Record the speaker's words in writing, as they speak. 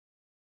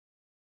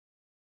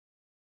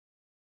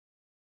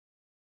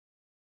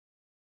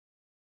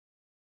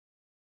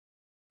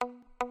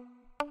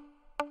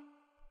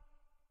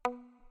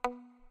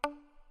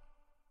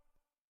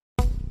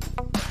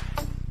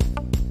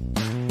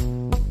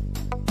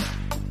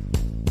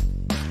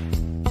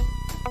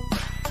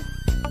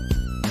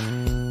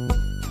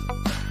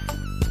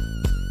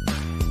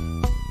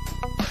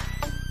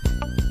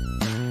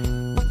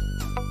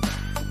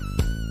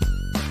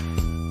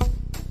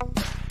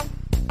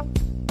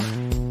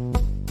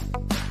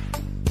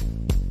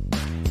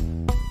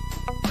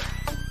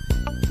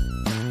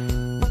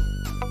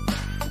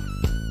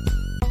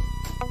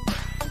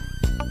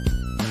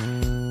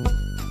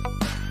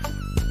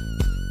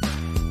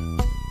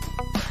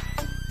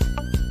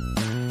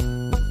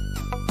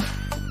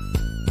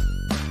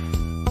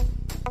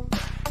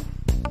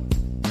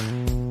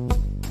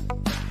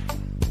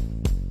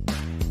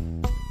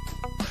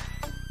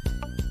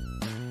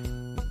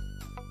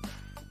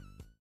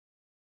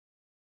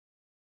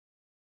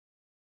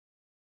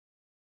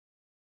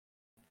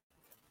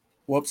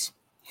Whoops.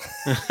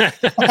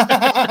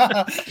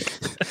 A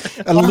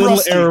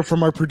little error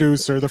from our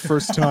producer, the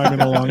first time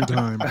in a long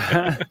time.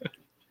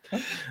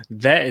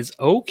 That is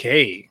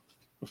okay.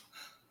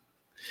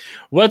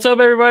 What's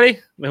up, everybody?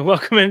 And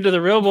welcome into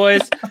the Real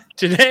Boys.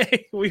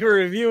 Today, we were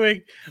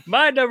reviewing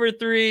my number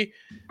 3,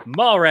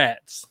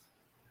 Mallrats.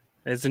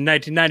 It's a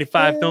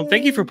 1995 film.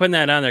 Thank you for putting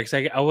that on there,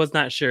 because I was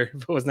not sure if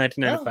it was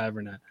 1995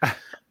 or not.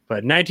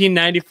 But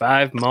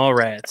 1995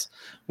 Mallrats.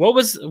 What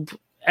was...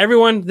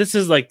 Everyone, this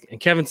is like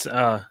Kevin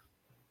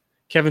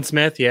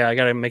Smith. Yeah, I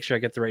got to make sure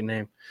I get the right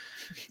name.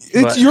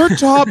 It's your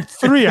top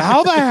 3.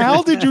 How the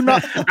hell did you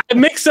not? I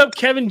mix up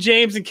Kevin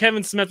James and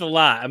Kevin Smith a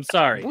lot. I'm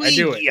sorry. I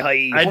do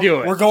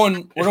it. We're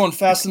going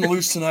fast and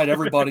loose tonight.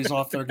 Everybody's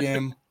off their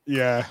game.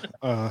 Yeah,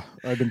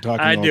 I've been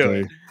talking all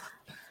day.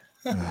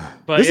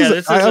 But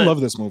I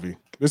love this movie.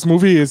 This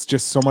movie is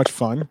just so much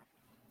fun.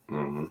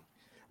 Mm-hmm.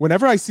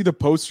 Whenever I see the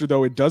poster,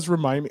 though, it does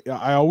remind me.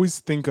 I always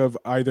think of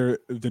either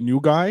The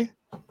New Guy,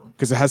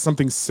 because it has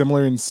something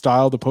similar in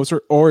style, the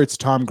poster, or it's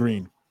Tom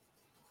Green.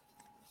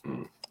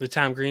 The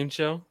Tom Green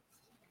Show?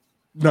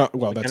 No,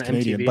 well, that's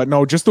Canadian. MTV. But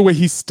no, just the way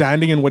he's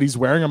standing and what he's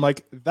wearing, I'm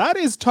like, that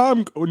is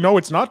Tom. No,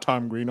 it's not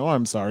Tom Green. Oh,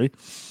 I'm sorry.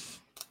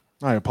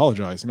 I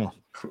apologize. No.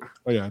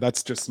 Oh, yeah,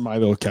 that's just my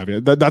little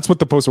caveat. That's what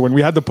the poster, when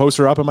we had the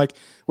poster up, I'm like,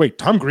 wait,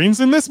 Tom Green's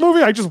in this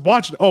movie? I just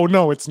watched it. Oh,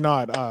 no, it's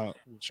not.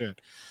 Shit.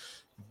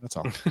 That's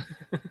all.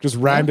 Just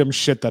random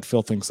shit that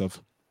Phil thinks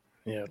of.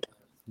 Yeah.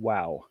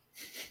 Wow.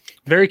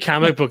 Very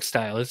comic book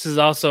style. This is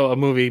also a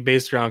movie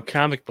based around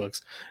comic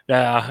books.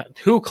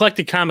 Who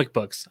collected comic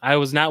books? I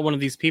was not one of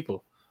these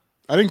people.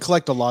 I didn't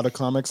collect a lot of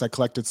comics. I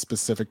collected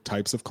specific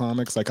types of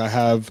comics. Like I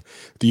have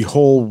the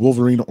whole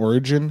Wolverine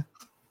origin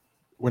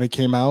when it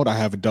came out. I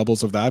have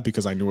doubles of that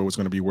because I knew it was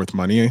going to be worth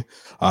money.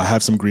 I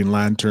have some Green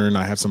Lantern.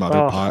 I have some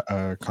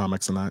other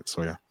comics and that.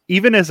 So yeah.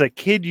 Even as a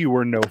kid, you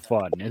were no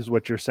fun, is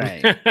what you're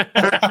saying.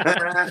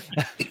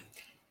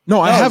 No,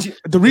 I have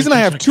the reason I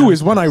have 2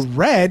 is one I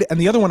read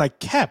and the other one I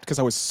kept because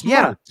I was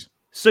smart. Yeah,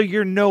 so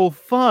you're no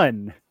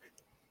fun.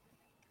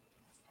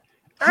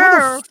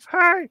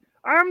 Hi,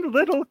 I'm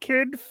little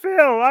kid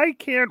Phil. I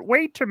can't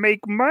wait to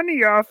make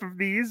money off of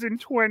these in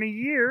 20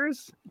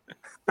 years.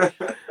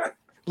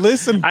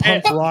 Listen,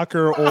 punk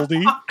rocker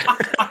oldie.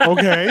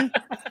 Okay.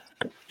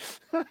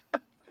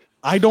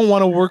 I don't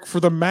want to work for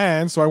the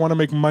man, so I want to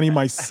make money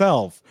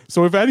myself.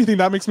 So if anything,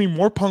 that makes me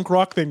more punk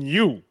rock than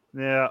you.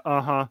 Yeah,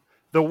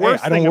 The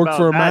worst I don't thing work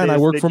for a man. I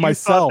work for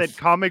myself. That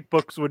comic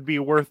books would be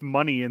worth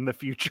money in the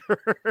future.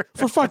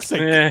 For fuck's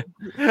sake,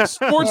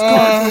 sports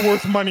cards are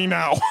worth money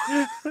now.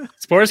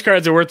 Sports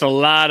cards are worth a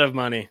lot of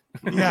money.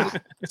 Yeah,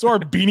 so are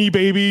Beanie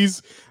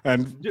Babies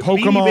and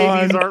Pokemon. Beanie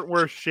Babies aren't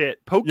worth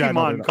shit.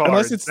 Pokemon cards.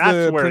 Unless it's that's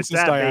the where Princess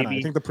it's at, Diana. baby.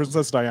 I think the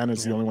Princess Diana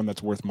is the only one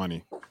that's worth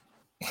money.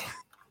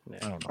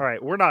 All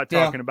right, we're not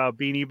talking about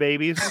Beanie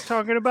Babies. We're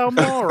talking about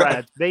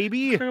Mallrats,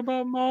 baby. Talking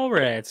about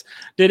Mallrats.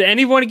 Did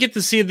anyone get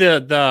to see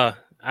the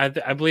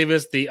I believe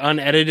it's the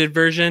unedited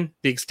version,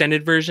 the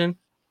extended version?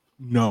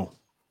 No.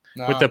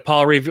 With the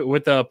Paul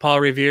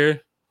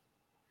Revere,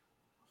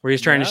 where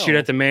he's trying to shoot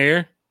at the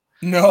mayor.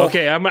 No.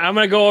 Okay, I'm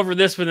gonna go over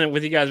this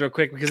with you guys real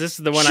quick because this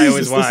is the one I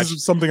always watch. This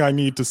is something I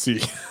need to see.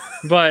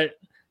 But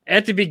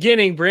at the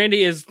beginning,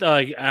 Brandy is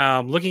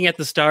looking at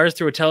the stars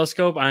through a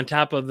telescope on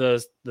top of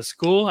the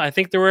school. I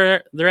think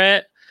they're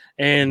at,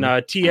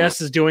 and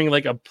TS is doing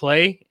like a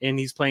play, and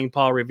he's playing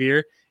Paul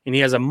Revere, and he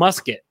has a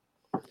musket,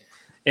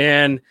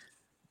 and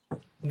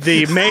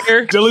the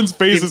mayor. Dylan's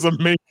face is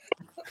amazing.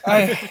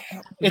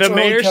 The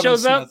mayor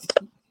shows up.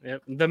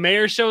 Yep. The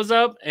mayor shows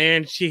up,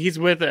 and she's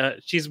with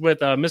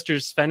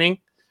Mr. Svenning,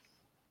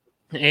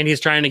 and he's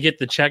trying to get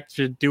the check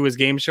to do his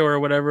game show or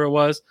whatever it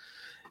was.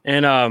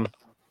 And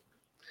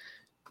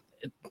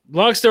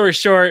long story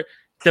short,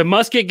 the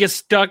musket gets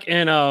stuck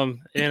in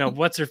in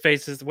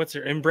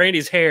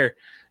Brandy's hair,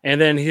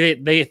 and then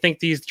they think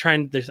he's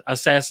trying to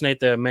assassinate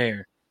the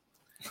mayor.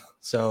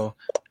 So.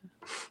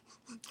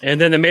 And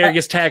then the mayor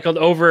gets tackled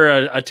over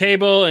a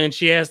table, and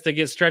she has to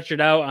get stretchered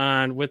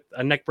out with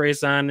a neck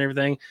brace on and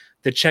everything.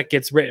 The check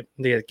gets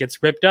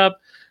ripped up,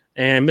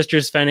 and Mr.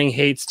 Svenning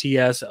hates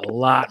TS a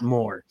lot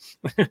more.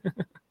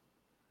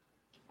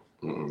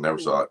 Never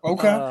saw it.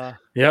 Okay.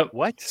 Yep.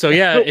 What? So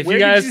yeah, if you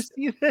guys did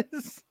you see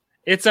this?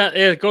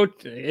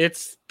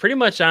 It's pretty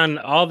much on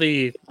all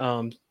the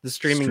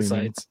streaming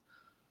sites.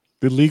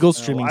 The legal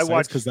streaming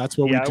sites, because that's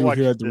what we do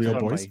here at the Real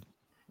Boys.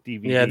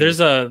 DVD. Yeah, there's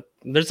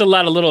a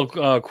lot of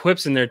little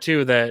quips in there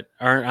too that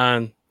aren't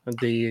on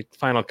the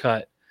final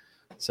cut.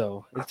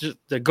 So just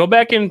go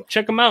back and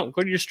check them out.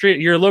 Go to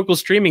your local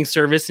streaming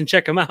service and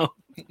check them out.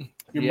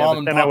 Then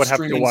I would have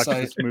to watch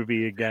this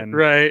movie again.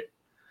 Right.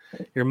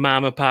 Your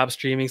mom and pop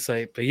streaming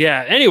site. But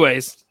yeah,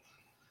 anyways.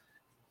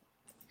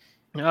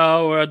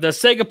 Oh, the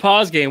Sega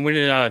pause game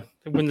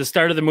when the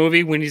start of the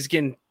movie when he's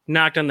getting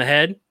knocked on the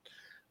head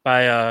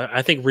by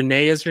I think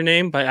Renee is her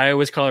name, but I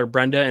always call her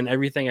Brenda in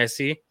everything I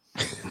see.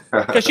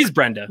 Because she's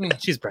Brenda.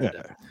 She's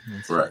Brenda.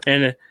 Yeah. Right.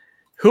 And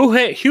who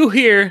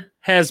here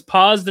has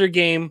paused their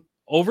game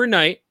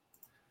overnight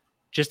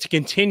just to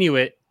continue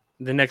it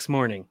the next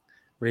morning?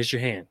 Raise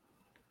your hand.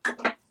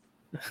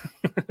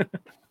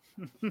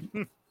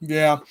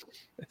 Yeah.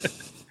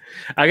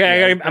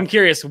 I'm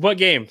curious. What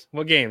games?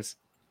 What games?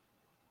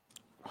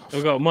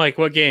 We'll go, Mike.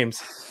 What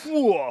games?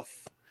 Woof.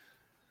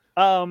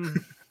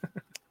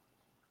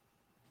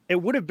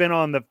 It would have been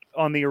on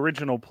the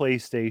original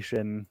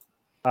PlayStation.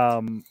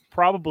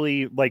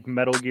 Probably like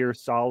Metal Gear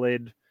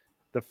Solid,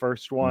 the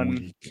first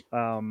one.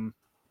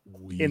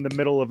 In the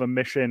middle of a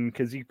mission,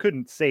 because you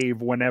couldn't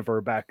save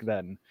whenever back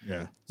then.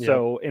 Yeah.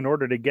 So in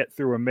order to get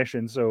through a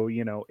mission, so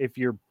if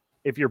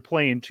you're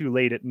playing too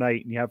late at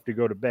night and you have to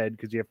go to bed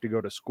because you have to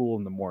go to school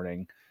in the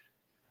morning,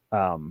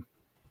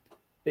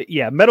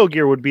 Metal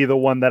Gear would be the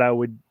one that I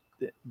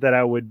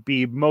would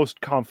be most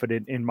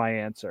confident in my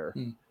answer.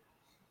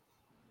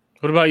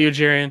 What about you,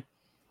 Jarian?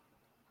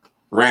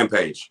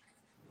 Rampage.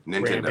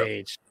 Nintendo.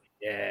 Rampage.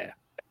 Yeah.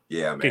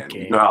 Yeah, man.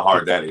 You know how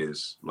hard that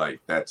is. Like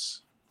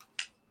that's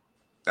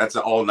an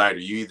all-nighter.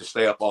 You either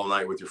stay up all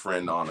night with your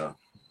friend on a,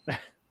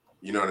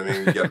 you know what I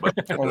mean? You got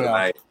to go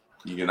night.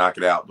 You can knock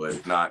it out, but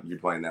if not, you're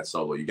playing that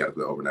solo. You got to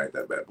go overnight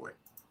that bad boy.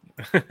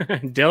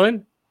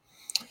 Dylan?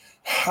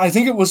 I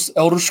think it was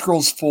Elder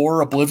Scrolls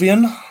 4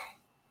 Oblivion,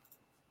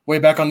 way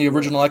back on the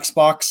original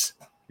Xbox.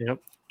 Yep.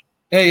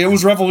 Hey, it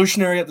was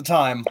revolutionary at the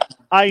time.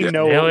 I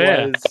know it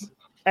was. Yeah.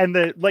 And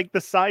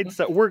the side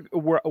stuff,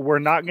 we're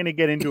not going to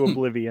get into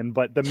Oblivion,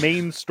 but the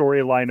main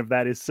storyline of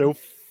that is so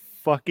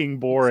fucking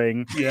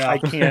boring. Yeah. I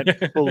can't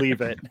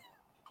believe it.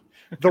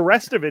 The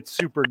rest of it's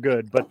super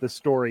good, but the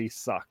story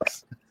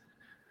sucks.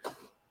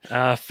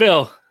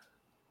 Phil.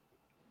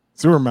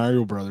 Super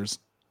Mario Brothers.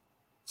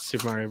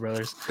 Super Mario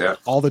Brothers. Yeah.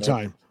 All the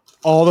time.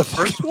 All the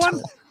First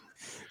one?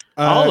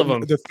 All of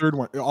them. The third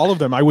one. All of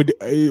them. I would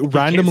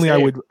randomly.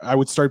 I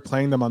would start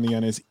playing them on the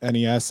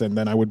NES, and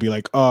then I would be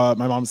like, my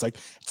mom's like,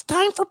 it's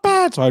time for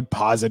bed. So I'd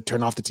pause it,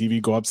 turn off the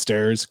TV, go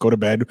upstairs, go to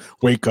bed,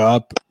 wake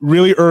up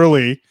really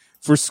early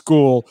for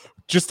school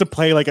just to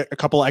play like a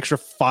couple extra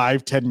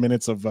 5-10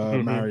 minutes of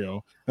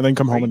Mario, and then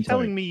come home and play.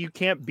 Telling me you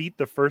can't beat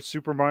the first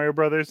Super Mario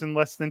Brothers in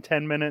less than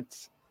 10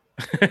 minutes?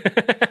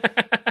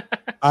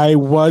 I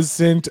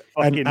wasn't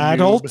Fucking an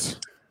adult.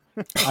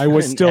 I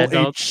was still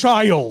a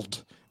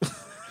child.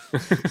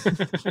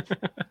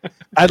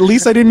 At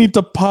least I didn't need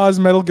to pause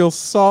Metal Gear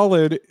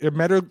Solid.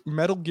 Metal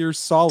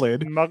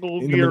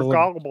Gear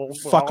Solid.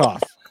 Fuck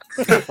off,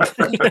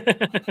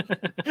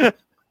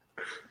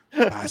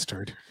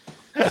 bastard.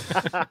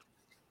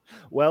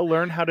 Well,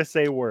 learn how to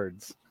say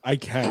words. I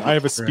can't. I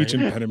have a speech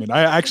impediment.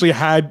 I actually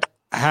had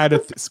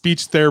a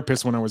speech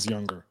therapist when I was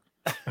younger.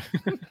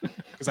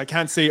 Because I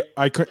can't say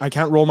I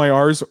can't roll my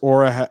R's,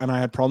 and I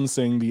had problems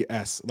saying the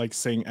S, like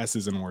saying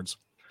S's in words.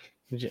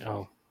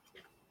 Oh.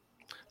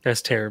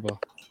 That's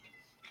terrible.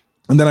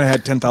 And then I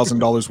had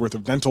 $10,000 worth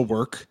of dental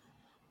work,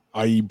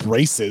 i.e.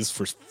 braces,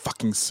 for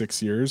fucking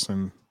 6 years,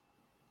 and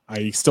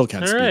I still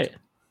can't speak.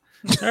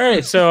 All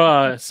right.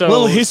 So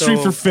little history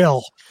for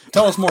Phil.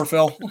 Tell us more,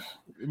 Phil.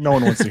 No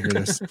one wants to hear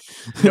this.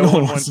 no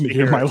one wants to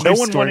hear my life story.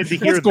 No one wanted to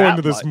hear Let's go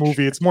into this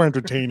movie. It's more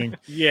entertaining.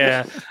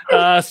 Yeah.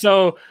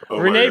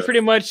 Renee pretty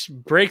much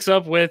breaks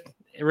up with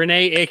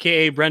Renee,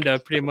 aka Brenda,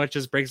 pretty much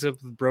just breaks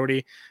up with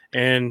Brody,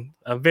 and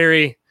a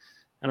very,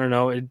 I don't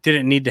know, it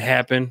didn't need to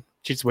happen.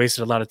 She just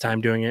wasted a lot of time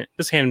doing it.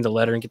 Just hand him the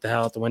letter and get the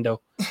hell out the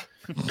window.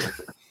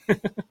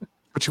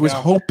 But she was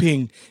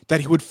hoping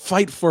that he would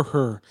fight for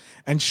her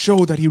and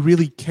show that he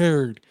really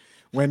cared,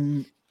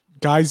 when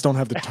guys don't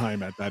have the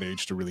time at that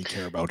age to really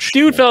care about shit.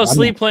 Dude fell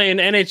asleep playing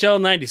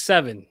NHL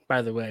 97,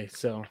 by the way.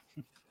 So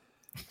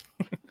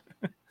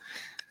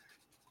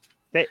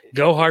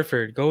go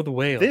Hartford, go the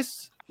Whale.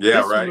 This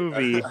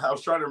movie, I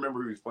was trying to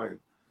remember who he was playing.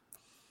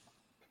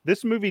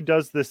 This movie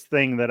does this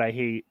thing that I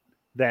hate,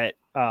 that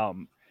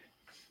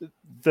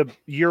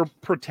your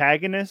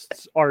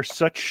protagonists are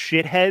such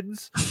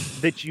shitheads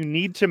that you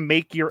need to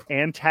make your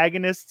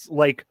antagonists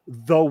like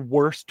the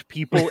worst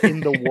people in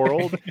the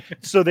world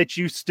so that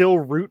you still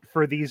root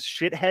for these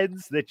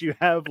shitheads that you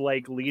have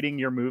like leading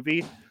your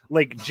movie.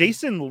 Like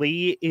Jason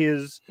Lee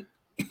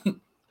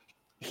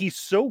he's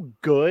so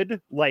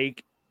good.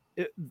 Like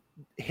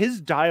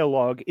his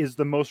dialogue is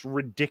the most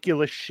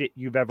ridiculous shit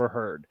you've ever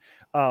heard.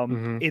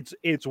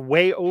 It's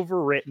way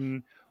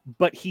overwritten,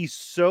 but he's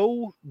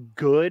so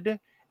good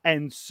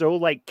and so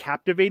like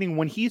captivating.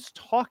 When he's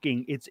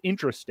talking, it's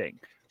interesting.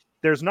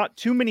 There's not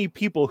too many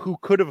people who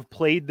could have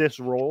played this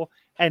role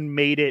and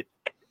made it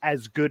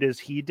as good as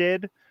he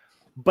did,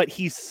 but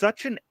he's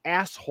such an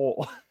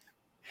asshole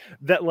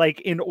that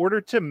like in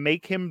order to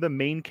make him the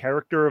main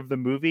character of the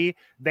movie,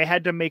 they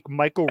had to make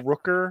Michael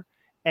Rooker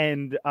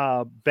and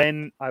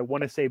Ben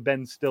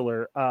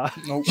Stiller.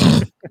 Nope.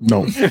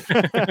 No.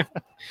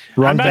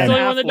 I'm not the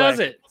only one that does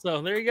it.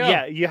 So there you go.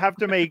 Yeah, you have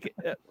to make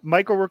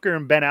Michael Rooker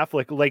and Ben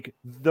Affleck like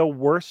the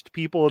worst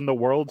people in the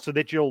world so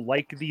that you'll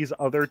like these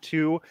other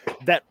two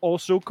that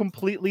also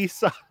completely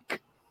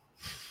suck.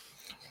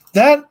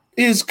 That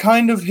is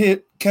kind of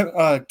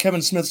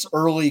Kevin Smith's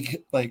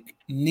early like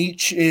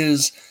niche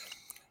is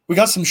we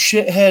got some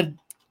shithead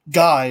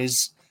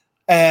guys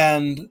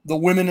and the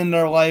women in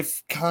their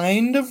life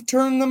kind of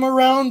turn them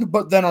around,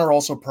 but then are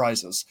also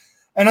prizes.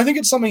 And I think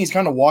it's something he's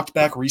kind of walked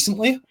back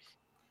recently.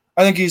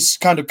 I think he's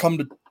kind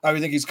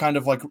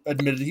of like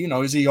admitted,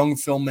 he's a young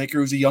filmmaker,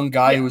 who's a young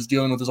guy who was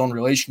dealing with his own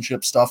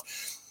relationship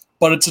stuff.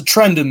 But it's a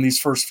trend in these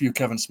first few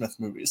Kevin Smith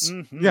movies.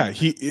 Mm-hmm. Yeah,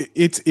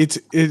 it's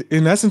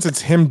in essence,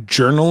 it's him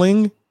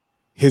journaling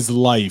his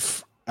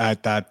life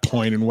at that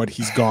point and what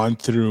he's gone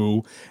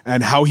through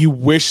and how he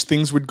wished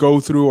things would go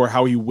through or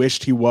how he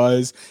wished he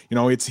was.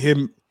 It's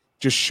him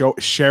just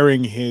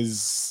sharing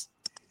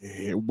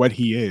what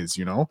he is,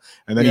 and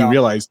then he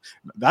realized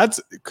that's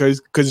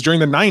because during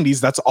the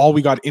 90s, that's all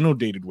we got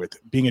inundated with,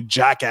 being a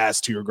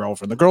jackass to your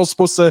girlfriend. The girl's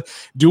supposed to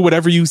do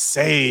whatever you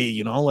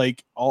say,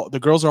 like all the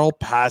girls are all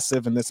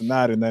passive and this and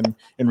that, and then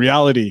in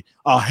reality,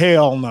 oh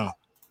hell no.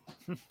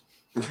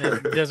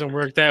 It doesn't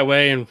work that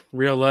way in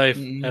real life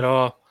at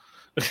all.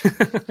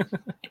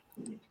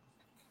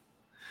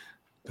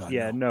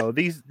 God, no,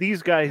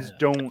 these guys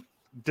don't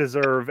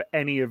deserve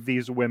any of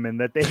these women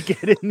that they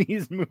get in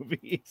these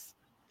movies.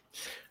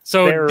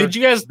 So did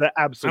you guys? The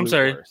absolute I'm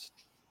sorry. Worst.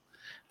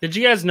 Did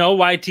you guys know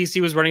why TC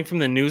was running from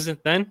the news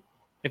then?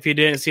 If you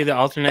didn't see the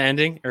alternate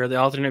ending or the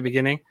alternate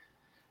beginning,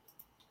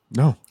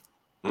 no,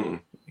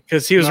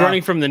 because he was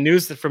running from the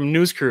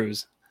news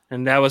crews,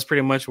 and that was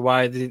pretty much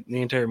why the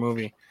entire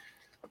movie.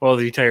 Well,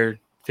 the entire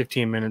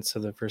 15 minutes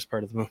of the first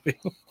part of the movie.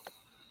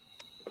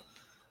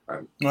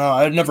 No,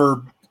 I'd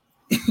never.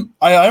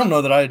 I don't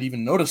know that I had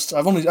even noticed.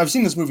 I've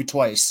seen this movie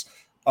twice.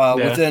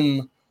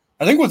 Within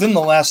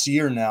the last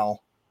year now.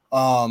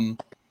 I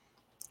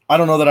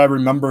don't know that I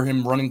remember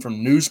him running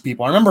from news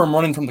people. I remember him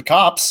running from the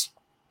cops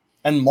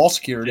and mall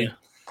security.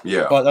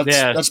 Yeah. But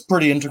that's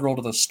pretty integral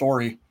to the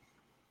story.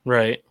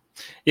 Right.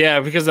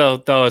 Yeah, because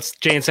though it's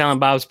Jay and Silent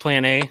Bob's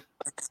Plan A,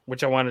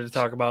 which I wanted to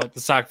talk about,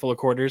 the sock full of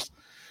quarters.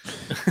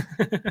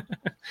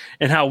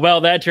 And how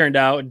well that turned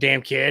out,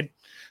 damn kid.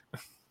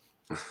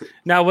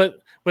 Now,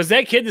 was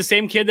that kid the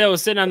same kid that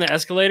was sitting on the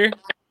escalator?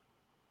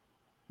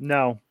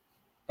 No.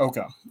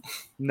 Okay.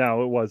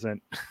 No, it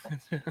wasn't.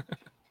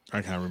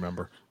 I can't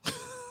remember.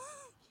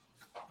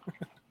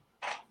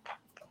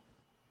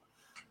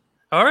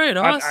 All right,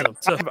 awesome.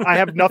 I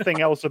have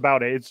nothing else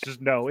about it. It's just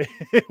no.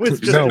 It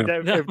was just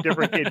a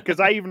different kid because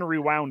I even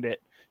rewound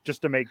it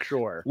just to make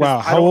sure. Wow,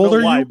 how old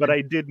are you? But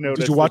I did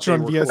notice. Did you watch it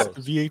on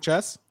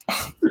VHS?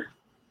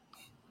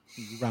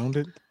 You round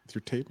it with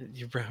your tape.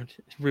 You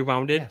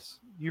rewound it. Yes,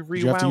 you rewound.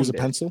 Did you have to use a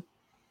pencil?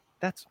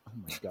 That's oh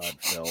my god,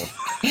 Phil.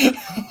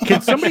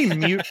 Can somebody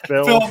mute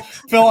Phil?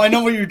 Phil, I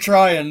know what you're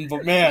trying,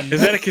 but man,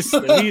 is that a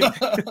cassette?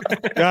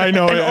 Yeah, I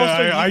know.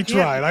 I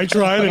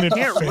tried, and you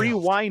can't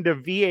rewind a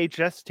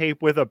VHS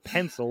tape with a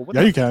pencil.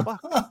 Yeah, you can.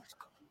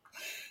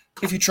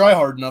 If you try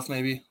hard enough,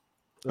 maybe.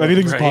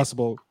 Anything's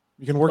possible.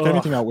 You can work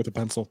anything out with a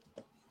pencil.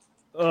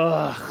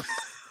 Ugh.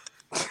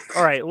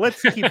 All right,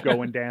 let's keep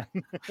going, Dan.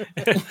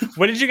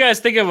 What did you guys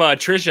think of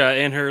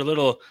Trisha and her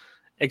little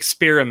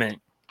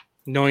experiment?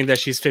 Knowing that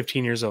she's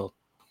 15 years old.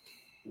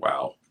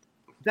 Wow.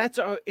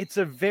 It's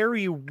a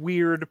very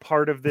weird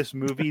part of this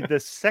movie. The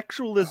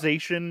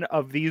sexualization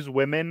of these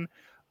women,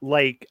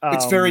 like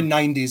it's very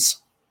 90s.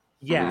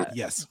 Yeah.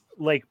 Yes.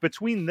 Like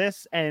between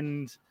this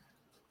and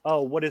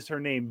what is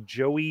her name?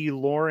 Joey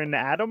Lauren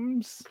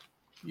Adams?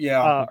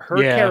 Yeah. Her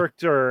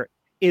character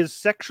is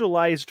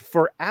sexualized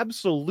for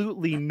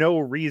absolutely no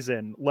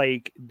reason.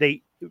 Like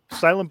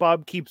Silent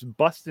Bob keeps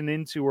busting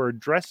into her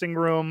dressing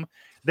room.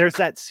 There's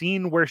that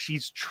scene where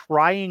she's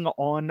trying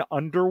on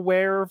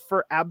underwear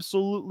for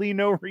absolutely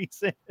no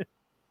reason.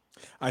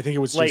 I think it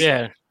was like,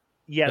 just...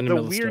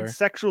 the weird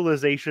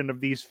sexualization of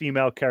these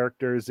female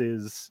characters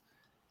is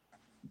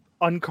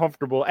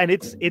uncomfortable. And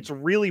it's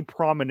really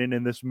prominent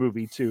in this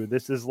movie too.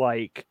 This is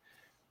like,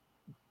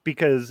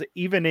 because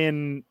even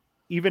in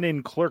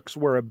Clerks,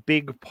 where a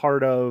big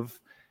part of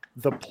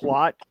the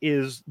plot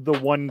is the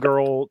one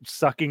girl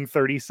sucking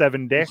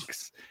 37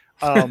 dicks.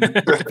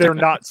 They're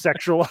not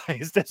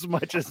sexualized as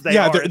much as they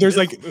are. There's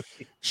like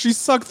movie. She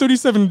sucked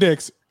 37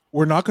 dicks.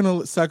 We're not going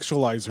to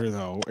sexualize her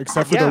though,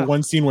 except for the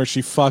one scene where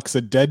she fucks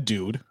a dead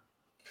dude.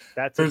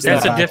 That's a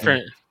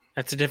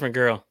different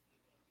girl.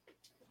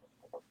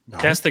 No.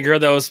 That's the girl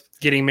that was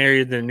getting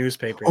married in the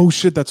newspaper. Oh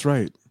shit, that's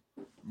right.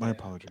 My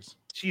apologies.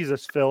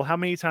 Jesus, Phil, how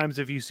many times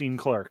have you seen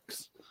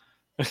Clerks?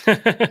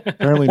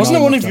 Apparently wasn't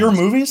it one of your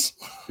movies?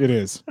 It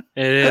is.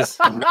 It is.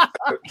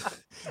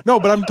 No,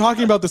 but I'm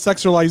talking about the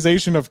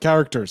sexualization of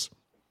characters.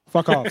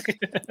 Fuck off.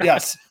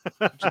 Yes.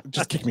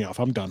 Just kick me off.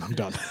 I'm done.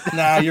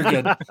 Nah, you're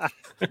good.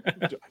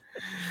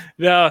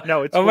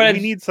 No, it's we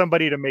need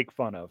somebody to make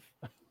fun of.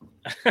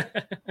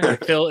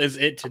 Phil is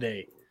it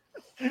today.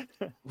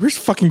 Where's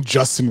fucking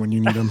Justin when you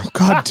need him?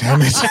 God damn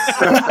it.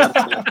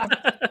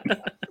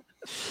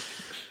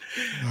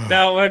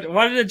 Now, I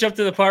wanted to jump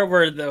to the part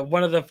where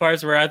one of the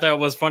parts where I thought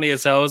was funny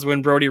as hell is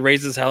when Brody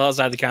raises hell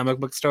outside the comic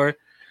book store. And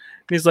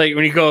he's like,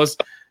 when he goes,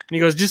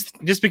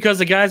 just because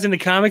the guy's in the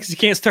comics, you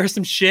can't start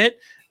some shit.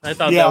 And I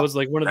thought that was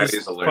like one of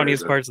the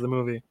funniest parts of the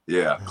movie.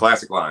 Yeah,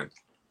 classic line.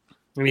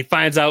 When he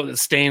finds out that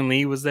Stan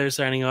Lee was there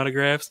signing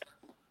autographs.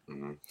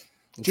 Mm-hmm.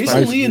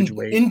 Jason Lee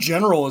in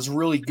general is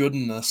really good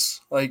in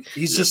this. Like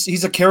he's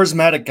a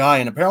charismatic guy,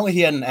 and apparently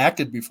he hadn't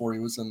acted before he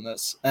was in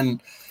this.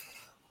 And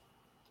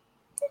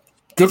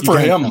Good for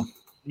him.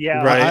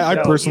 Yeah, right.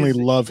 I personally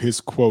love his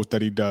quote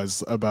that he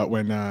does about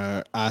when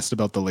asked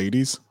about the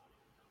ladies,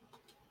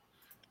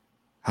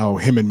 how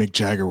him and Mick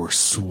Jagger were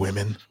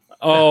swimming.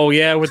 Oh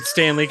yeah, with the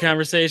Stan Lee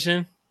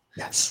conversation.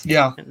 Yes.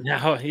 Yeah.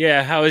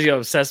 How is he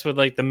obsessed with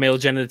like the male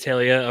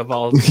genitalia of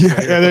all?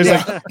 There's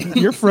like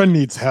your friend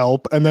needs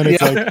help, and then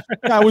it's like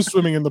I was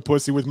swimming in the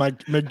pussy with my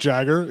Mick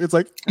Jagger. It's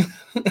like,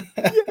 yay.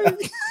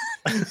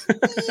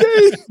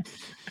 Yay.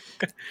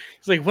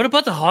 It's like, what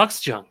about the Hawks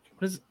junk?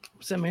 What's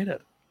that made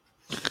of?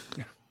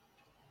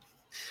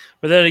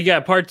 But then you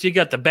got part 2, you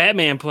got the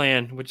Batman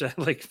plan, which I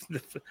like.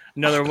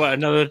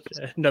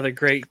 Another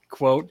great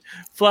quote: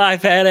 "Fly,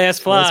 fat ass,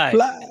 fly."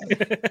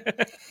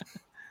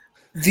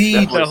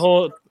 The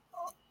whole.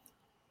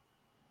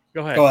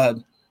 Go ahead. Go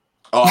ahead.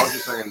 Oh, I was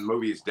just saying, the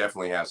movies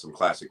definitely have some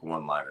classic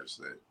one-liners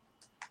that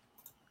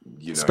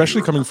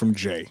especially coming from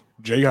Jay.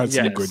 Jay had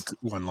some good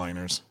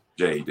one-liners.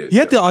 Jay did. He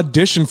had the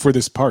audition for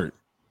this part.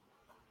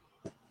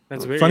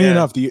 That's weird. Funny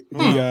enough, the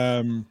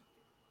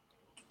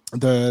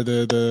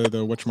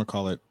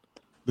whatchamacallit,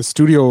 the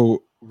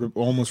studio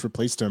almost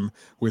replaced him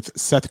with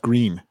Seth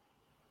Green.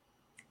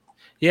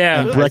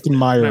 Yeah, and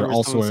Breckenmeyer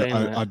also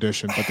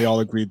auditioned, but they all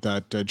agreed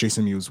that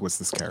Jason Mewes was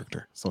this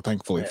character. So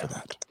thankfully for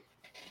that.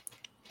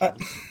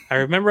 I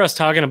remember us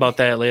talking about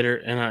that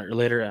later on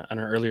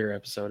our earlier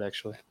episode,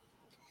 actually.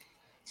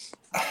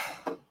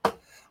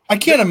 I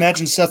can't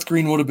imagine Seth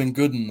Green would have been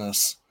good in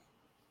this.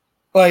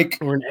 Like,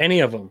 or in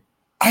any of them.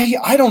 I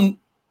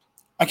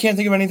can't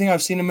think of anything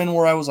I've seen him in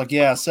where I was like,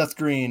 yeah, Seth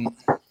Green.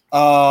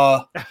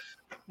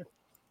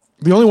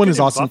 The only one is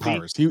Austin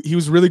Powers. He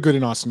was really good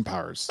in Austin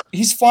Powers.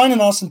 He's fine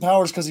in Austin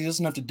Powers because he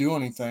doesn't have to do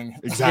anything.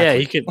 Exactly. Yeah,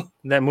 he could.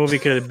 That movie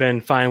could have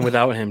been fine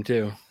without him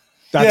too.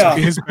 That's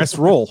his best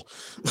role.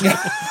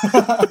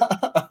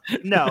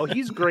 No,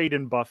 he's great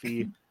in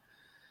Buffy.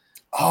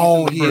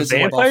 Oh, he is in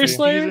Vampire Buffy.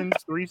 Slayer?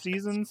 3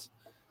 seasons.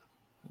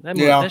 That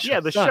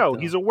The show. Though.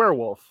 He's a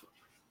werewolf.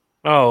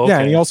 Oh, okay. Yeah,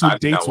 and he also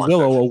dates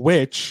Willow, a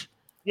witch.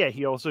 Yeah,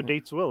 he also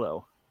dates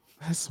Willow.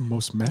 That's the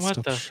most messed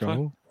up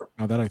show. Fuck?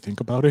 Now that I think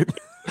about it.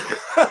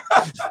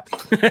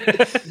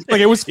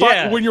 Like, it was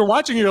fun when you're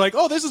watching, you're like,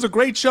 oh, this is a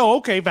great show.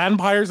 Okay,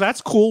 vampires,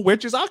 that's cool.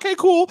 Witches, okay,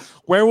 cool.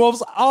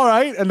 Werewolves, all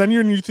right. And then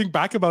you think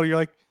back about it, you're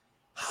like,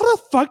 how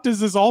the fuck does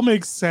this all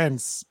make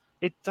sense?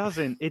 It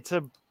doesn't. It's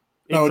a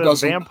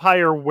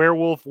vampire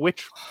werewolf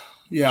witch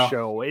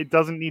show. It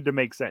doesn't need to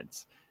make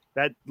sense.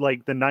 That,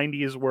 like, the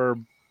 90s were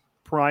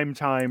prime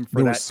time for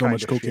that. There was so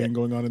much cocaine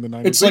going on in the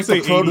 90s. It's like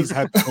the 80s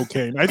had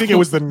cocaine. I think it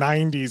was the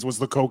 90s was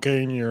the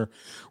cocaine year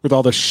with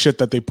all the shit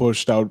that they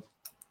pushed out.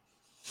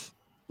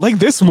 Like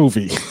this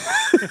movie.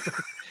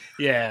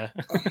 Yeah.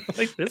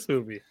 Like this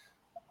movie.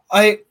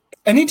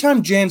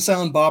 Anytime Jay and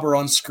Silent Bob are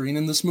on screen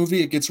in this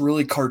movie, it gets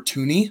really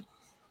cartoony.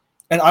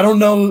 And I don't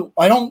know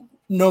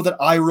that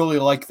I really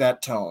like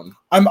that tone.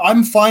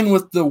 I'm fine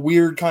with the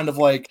weird kind of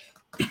like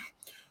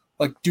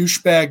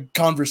douchebag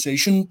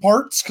conversation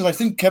parts, because I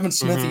think Kevin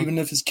Smith, even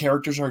if his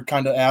characters are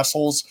kind of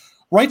assholes,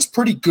 writes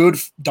pretty good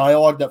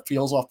dialogue that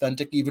feels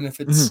authentic, even if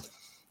it's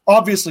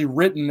obviously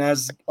written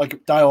as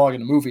like dialogue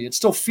in a movie. It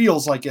still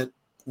feels like it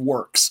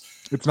works.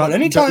 It's not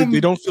anytime they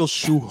don't feel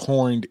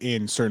shoehorned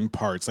in certain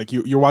parts. Like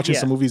you're watching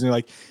some movies and you're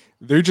like,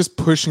 they're just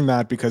pushing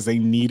that because they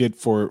need it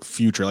for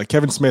future. Like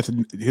Kevin Smith,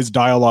 his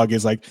dialogue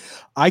is like,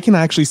 I can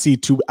actually see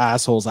two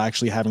assholes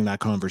actually having that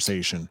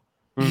conversation.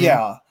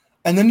 Yeah.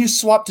 And then you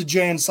swap to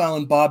Jay and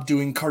Silent Bob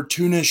doing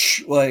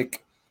cartoonish,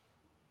 like,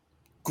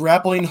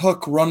 grappling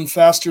hook, run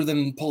faster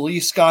than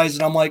police guys.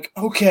 And I'm like,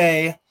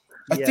 okay,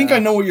 I think I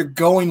know what you're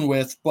going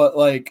with, but,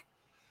 like,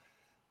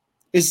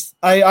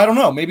 I don't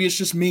know. Maybe it's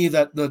just me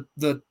that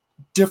the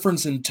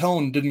difference in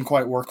tone didn't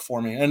quite work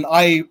for me. And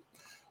I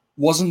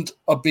wasn't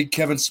a big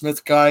Kevin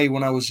Smith guy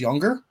when I was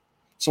younger,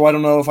 so I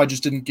don't know if I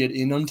just didn't get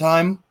in on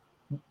time.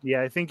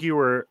 Yeah, I think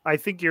you're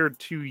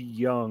too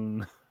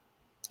young.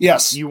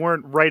 Yes. You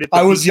weren't right at the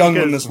I was young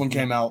when this one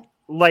came out.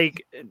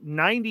 Like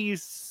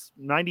 90s,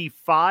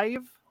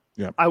 95?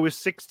 Yeah. I was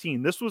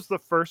 16. This was the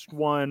first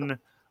one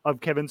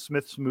of Kevin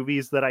Smith's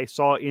movies that I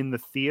saw in the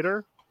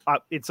theater.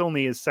 It's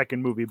only his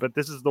second movie, but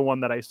this is the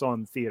one that I saw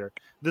in the theater.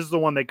 This is the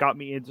one that got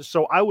me into.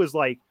 So I was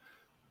like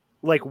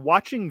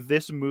watching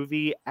this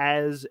movie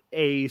as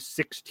a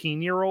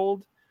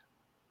 16-year-old,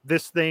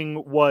 this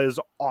thing was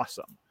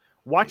awesome.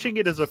 Watching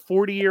it as a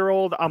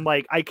 40-year-old, I'm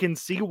like, I can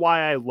see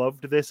why I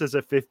loved this as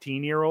a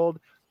 15-year-old.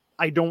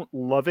 I don't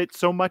love it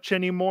so much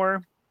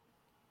anymore.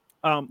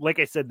 Like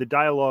I said, the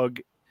dialogue,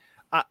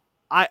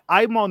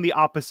 I'm on the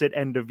opposite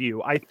end of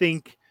you. I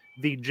think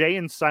the Jay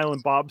and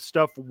Silent Bob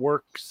stuff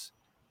works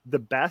the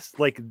best.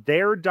 Like,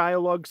 their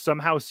dialogue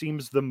somehow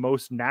seems the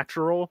most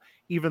natural,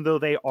 even though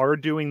they are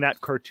doing that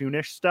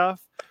cartoonish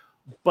stuff.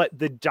 But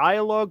the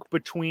dialogue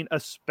between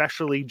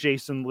especially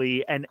Jason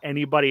Lee and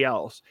anybody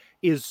else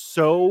is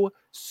so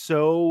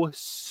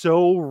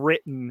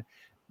written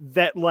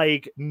that,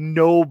 like,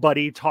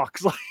 nobody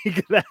talks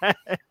like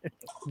that.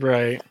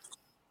 Right.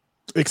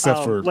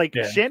 Except for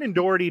Shannon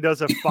Doherty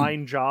does a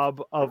fine job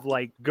of,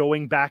 like,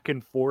 going back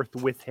and forth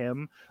with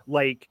him.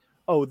 Like,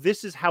 oh,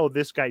 this is how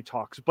this guy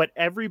talks. But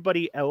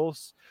everybody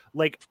else,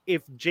 like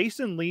if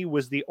Jason Lee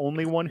was the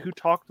only one who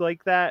talked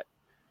like that,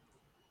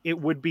 it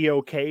would be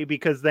okay,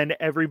 because then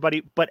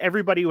everybody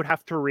would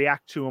have to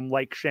react to him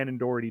like Shannon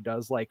Doherty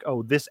does, like,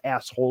 oh, this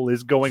asshole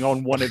is going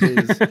on one of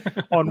his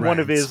one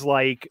of his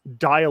like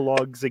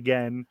dialogues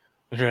again.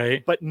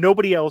 Right. But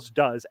nobody else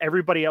does.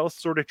 Everybody else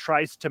sort of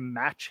tries to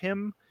match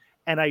him,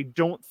 and I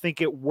don't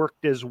think it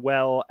worked as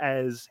well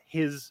as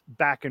his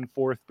back and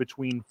forth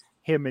between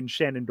him and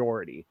Shannon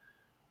Doherty.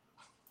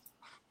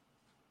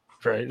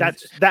 Right.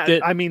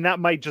 I mean,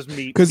 that might just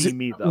be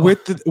me though.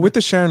 With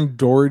the Shannon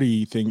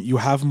Doherty thing, you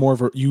have more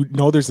of a,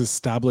 there's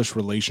established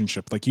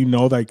relationship. Like,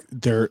 like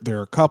they're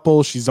a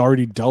couple. She's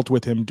already dealt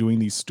with him doing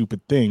these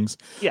stupid things.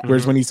 Yeah.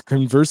 Whereas when he's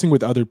conversing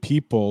with other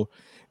people,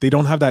 they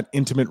don't have that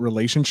intimate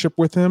relationship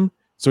with him.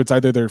 So it's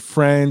either their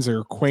friends or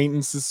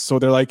acquaintances. So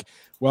they're like,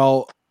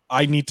 well,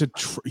 I need to.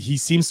 He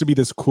seems to be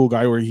this cool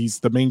guy where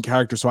he's the main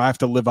character, so I have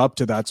to live up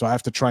to that. So I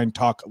have to try and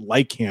talk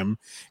like him,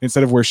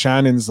 instead of where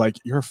Shannon's like,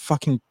 "You're a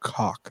fucking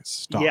cock.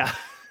 Stop." Yeah.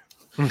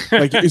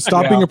 Like,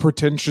 stop being a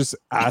pretentious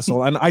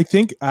asshole. And I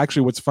think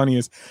actually, what's funny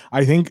is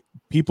I think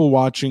people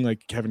watching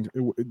like Kevin.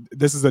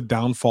 This is a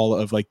downfall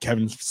of like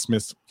Kevin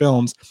Smith's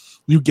films.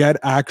 You get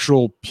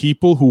actual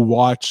people who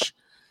watch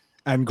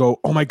and go,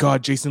 "Oh my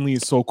god, Jason Lee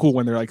is so cool,"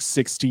 when they're like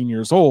 16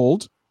 years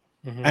old.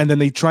 Mm-hmm. And then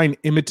they try and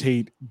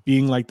imitate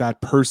being like that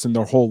person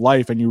their whole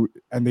life, and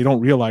they don't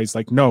realize,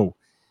 like, no,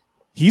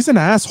 he's an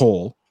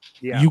asshole.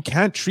 Yeah. You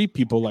can't treat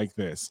people like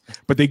this.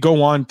 But they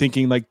go on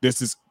thinking like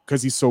this is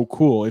because he's so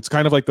cool. It's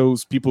kind of like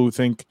those people who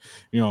think,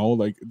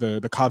 like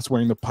the cops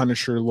wearing the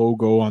Punisher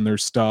logo on their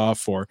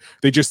stuff, or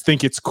they just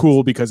think it's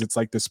cool because it's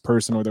like this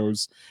person. Or there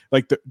was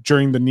like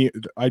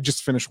I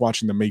just finished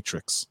watching The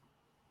Matrix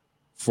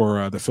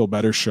for the Phil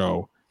Better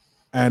show.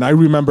 And I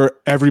remember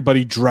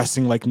everybody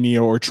dressing like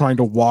Neo or trying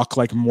to walk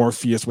like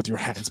Morpheus with your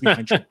hands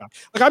behind your back.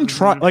 Like, I'm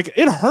trying, like,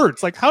 it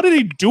hurts. Like, how did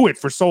he do it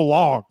for so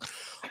long?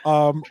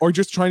 Or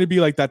just trying to be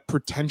like that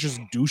pretentious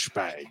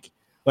douchebag.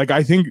 Like,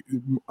 I think,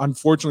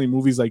 unfortunately,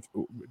 movies like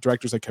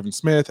directors like Kevin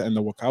Smith and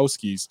the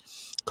Wachowskis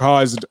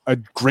caused a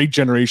great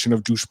generation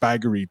of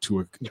douchebaggery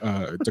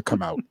to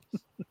come out.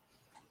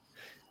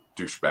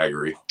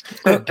 Douchebaggery.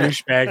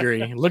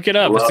 Douchebaggery. Look it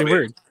up. It's a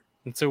word.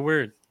 It's a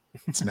word.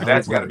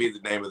 That's got to be the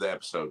name of the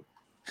episode.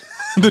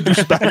 The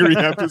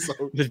douchebaggery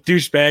episode. The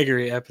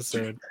douchebaggery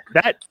episode.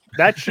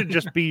 That should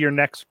just be your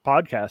next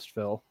podcast,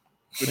 Phil.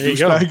 The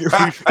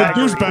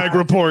douchebag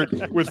report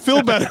with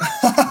Phil Better.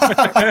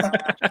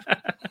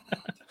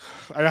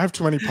 I have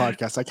too many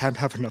podcasts. I can't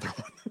have another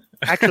one.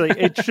 Actually,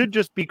 it should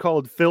just be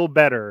called Phil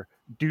Better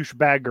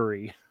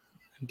Douchebaggery.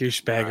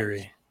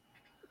 Douchebaggery.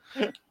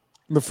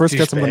 The first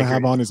guest I'm going to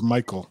have on is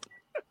Michael.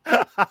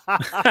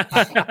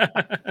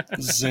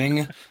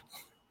 Zing.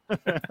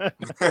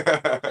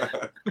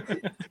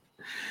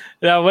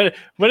 Now, what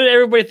did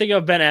everybody think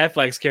of Ben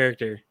Affleck's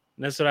character?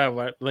 That's what I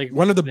want. Like,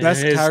 one of the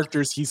best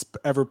characters he's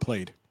ever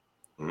played,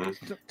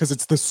 because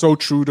it's so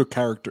true to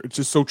character. It's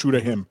just so true to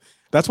him.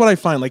 That's what I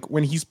find. Like,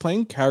 when he's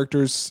playing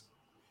characters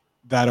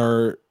that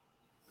are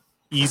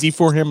easy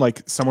for him,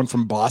 like someone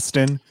from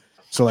Boston,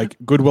 so like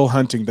Good Will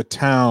Hunting, The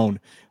Town,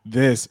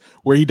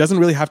 where he doesn't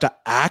really have to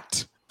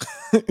act.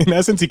 In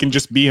essence, he can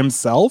just be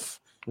himself.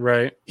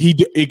 Right.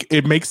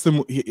 It makes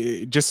them.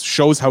 It just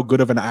shows how good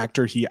of an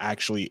actor he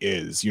actually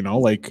is.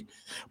 Like,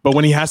 but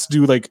when he has to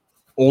do like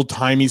old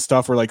timey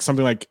stuff or like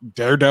something like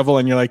Daredevil,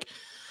 and you're like,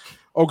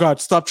 oh god,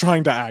 stop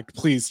trying to act,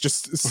 please,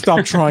 just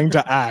stop trying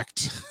to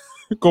act.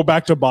 Go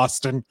back to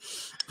Boston.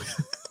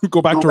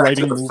 Go back to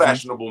writing the movies.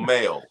 Fashionable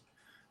male.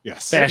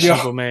 Yes.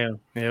 Fashionable male.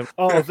 Yep.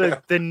 Oh,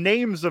 the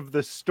names of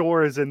the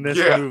stores in this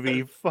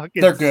movie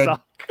fucking They're good.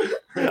 Suck.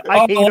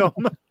 I hate them.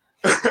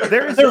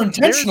 They're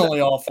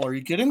intentionally awful. Are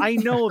you kidding? I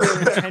know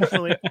they're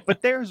intentionally,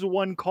 but there's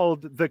one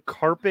called the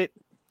Carpet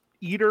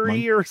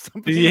Eatery or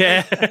something.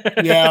 Yeah.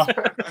 Yeah.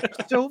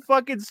 So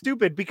fucking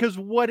stupid, because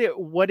what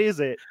is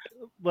it?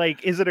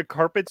 Like, is it a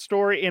carpet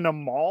store in a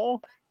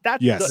mall?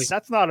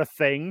 That's not a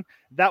thing.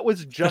 That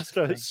was just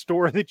a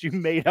store that you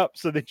made up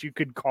so that you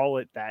could call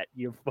it that,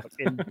 you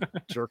fucking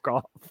jerk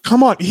off.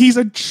 Come on, he's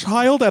a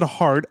child at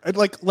heart.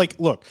 Like,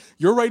 look,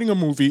 you're writing a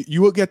movie,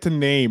 you will get to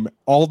name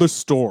all the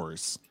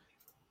stores,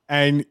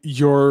 and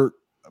you're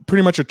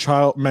pretty much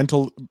the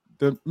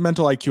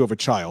mental IQ of a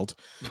child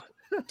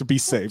to be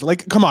safe.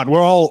 Like, come on,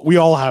 we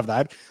all have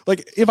that.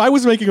 Like, if I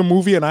was making a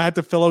movie and I had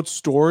to fill out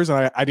stores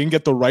and I didn't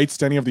get the rights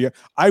to any of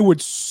I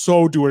would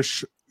so do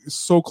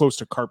so close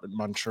to Carpet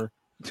Muncher,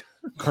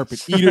 Carpet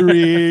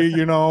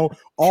Eatery,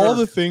 all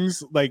the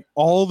things, like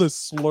all the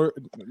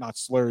not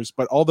slurs,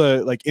 but all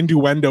the like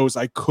innuendos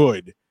I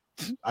could.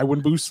 I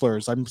wouldn't boo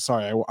slurs. I'm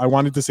sorry. I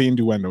wanted to say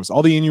innuendos.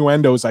 All the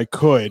innuendos I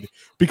could,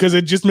 because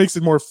it just makes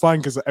it more fun,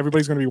 because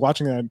everybody's going to be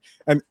watching that,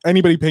 and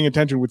anybody paying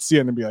attention would see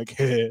it and be like,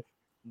 hey.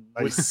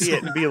 Nice. Would see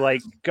it and be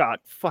like, God,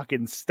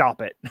 fucking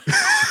stop it.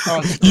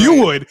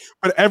 You would,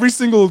 but every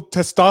single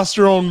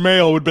testosterone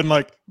male would have been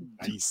like,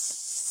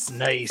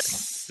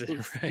 nice.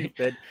 Right.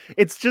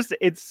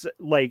 It's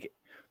like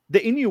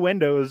The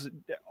innuendos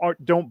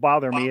don't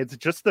bother me. It's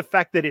just the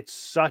fact that it's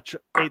such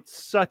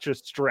a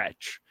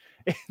stretch.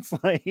 It's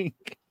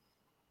like,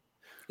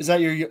 is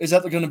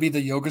that going to be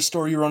the yoga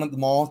store you run at the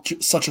mall?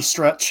 Such a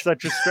stretch.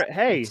 Such a stretch.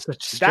 Hey,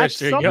 Such a that's stretch.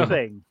 There you go.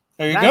 something.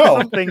 There you That's go.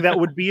 something that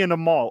would be in a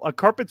mall. A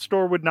carpet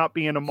store would not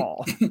be in a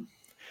mall.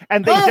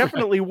 And they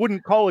definitely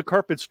wouldn't call a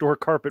carpet store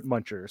Carpet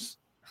Munchers.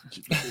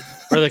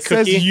 Or the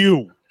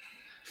cookie.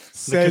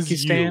 Says cookie you.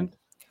 stand.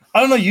 I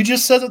don't know. You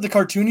just said that the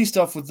cartoony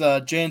stuff with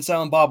Jay and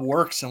Silent Bob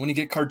works, and when you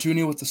get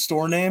cartoony with the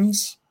store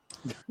names,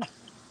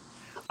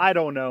 I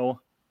don't know.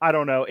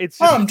 It's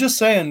just, I'm just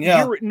saying.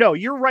 Yeah.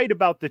 You're right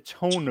about the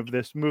tone of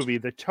this movie.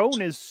 The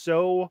tone is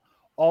so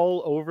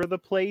all over the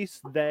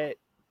place that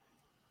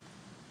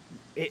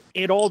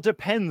it all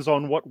depends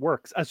on what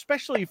works,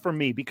 especially for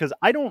me, because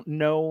I don't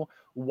know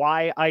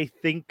why I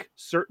think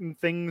certain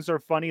things are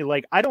funny.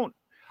 Like I don't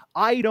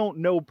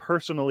know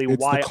personally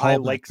why I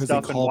like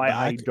stuff and why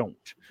I don't.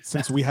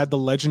 Since we had the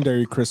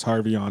legendary Chris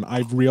Harvey on,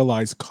 I've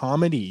realized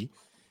comedy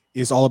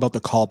is all about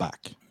the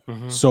callback.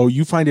 Mm-hmm. So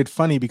you find it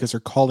funny because they're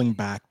calling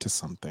back to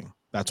something.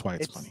 That's why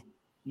it's funny.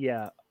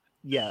 Yeah.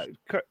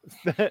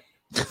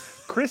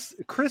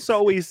 Chris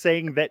always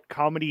saying that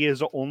comedy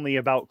is only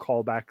about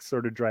callbacks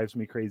sort of drives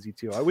me crazy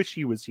too. I wish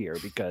he was here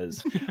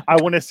because I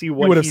want to see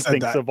what he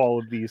thinks of all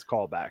of these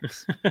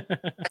callbacks.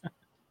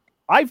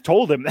 I've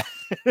told him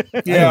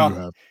that.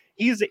 Yeah.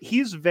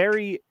 He's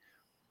very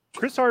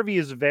Chris Harvey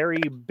is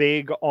very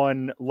big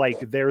on like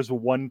there's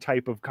one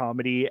type of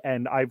comedy,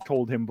 and I've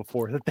told him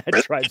before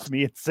that drives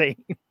me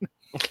insane.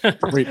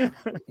 Wait,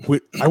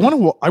 I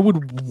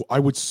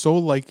would so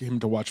like him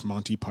to watch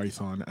Monty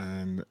Python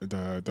and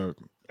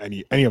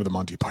any of the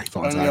Monty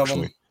Pythons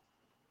actually,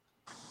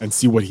 and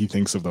see what he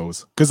thinks of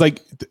those. Because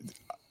like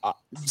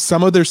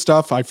some of their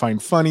stuff I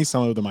find funny,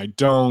 some of them I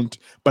don't,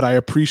 but I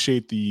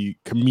appreciate the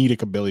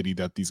comedic ability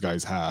that these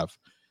guys have.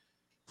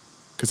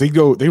 Because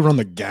they run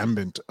the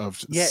gambit of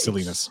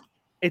silliness.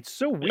 It's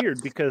so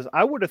weird because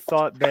I would have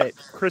thought that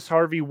Chris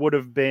Harvey would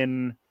have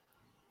been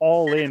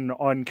all in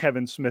on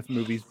Kevin Smith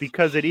movies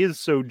because it is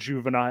so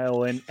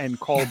juvenile and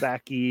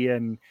callbacky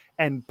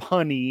and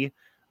punny,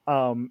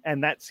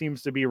 and that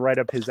seems to be right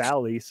up his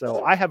alley.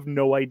 So I have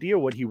no idea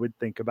what he would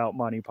think about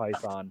Monty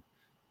Python.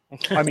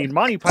 I mean,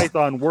 Monty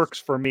Python works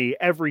for me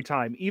every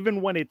time,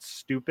 even when it's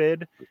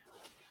stupid.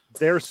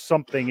 There's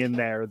something in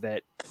there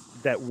that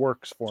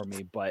works for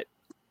me, but.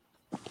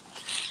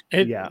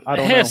 I don't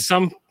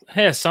know.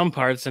 Has some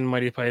parts in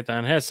Mighty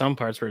Python. It has some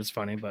parts where it's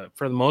funny, but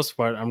for the most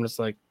part, I'm just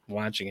like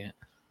watching it.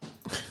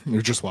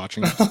 You're just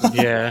watching it.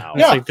 Yeah,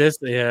 it's like this.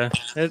 Yeah,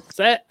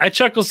 I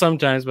chuckle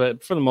sometimes,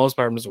 but for the most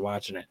part, I'm just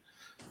watching it.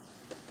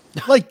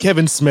 Like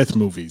Kevin Smith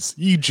movies,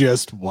 you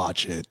just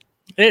watch it.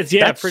 That's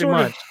pretty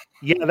much.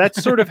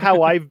 That's sort of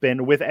how I've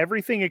been with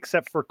everything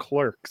except for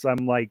Clerks.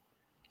 I'm like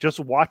just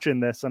watching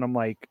this, and I'm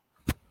like,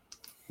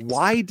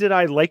 why did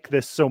I like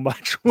this so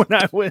much when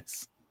I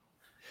was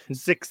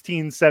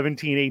 16,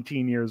 17,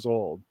 18 years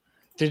old?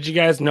 Did you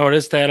guys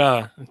notice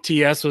that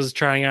TS was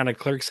trying on a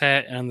Clerks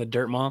hat on the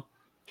Dirt Mall?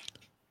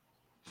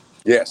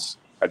 Yes,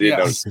 I did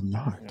notice. I did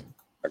not.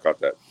 I got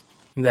that.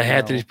 The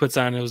hat that he puts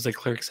on, it was the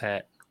Clerks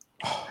hat.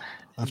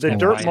 The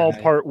Dirt Mall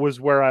part was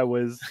where I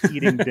was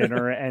eating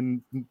dinner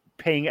and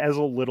paying as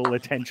little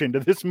attention to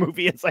this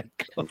movie as I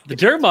could. The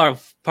Dirt Mall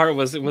part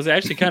was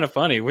actually kind of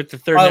funny with the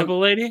third nipple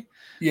lady.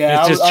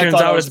 Yeah, it just turns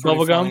out it's it's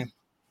bubble gum.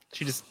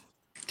 She just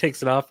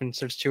takes it off and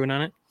starts chewing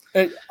on it.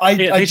 I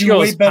do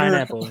way better.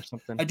 Pineapple or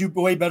something. I do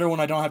way better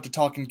when I don't have to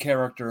talk in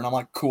character, and I'm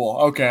like, cool,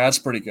 okay, that's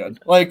pretty good.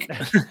 Like,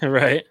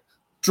 right?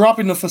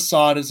 Dropping the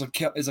facade is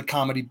a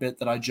comedy bit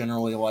that I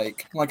generally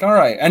like. I'm like, all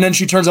right, and then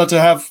she turns out to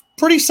have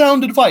pretty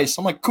sound advice.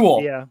 I'm like,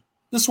 cool, yeah,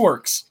 this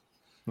works.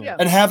 Yeah,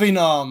 and having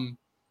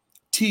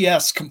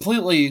TS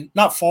completely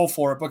not fall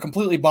for it, but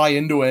completely buy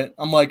into it.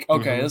 I'm like,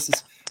 okay, this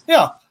is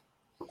how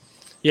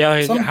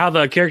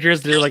the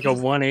characters they're like a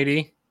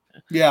 180.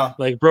 Yeah,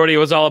 like Brody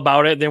was all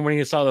about it. Then when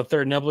he saw the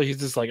third nipple, he's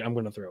just like, I'm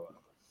gonna throw up.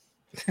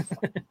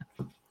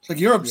 It's like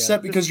you're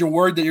upset because you're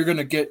worried that you're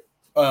gonna get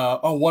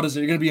what is it?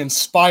 You're gonna be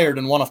inspired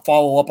and want to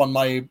follow up on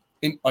my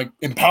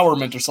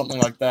empowerment or something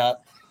like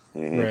that.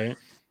 Right.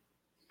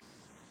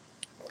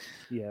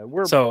 Yeah,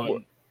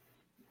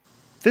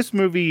 this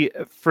movie,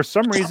 for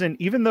some reason,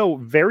 even though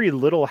very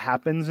little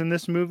happens in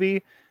this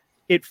movie,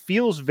 it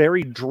feels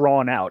very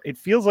drawn out. It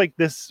feels like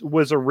this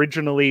was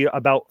originally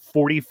about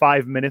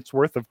 45 minutes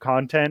worth of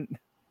content.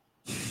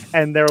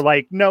 And they're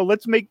like, no,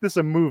 let's make this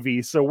a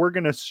movie. So we're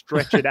going to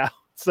stretch it out.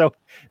 So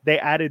they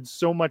added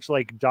so much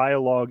like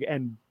dialogue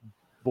and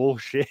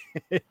bullshit.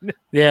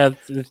 Yeah.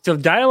 The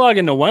dialogue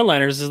and the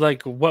one-liners is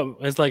like what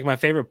is like my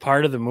favorite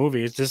part of the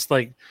movie. It's just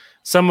like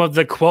some of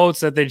the quotes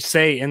that they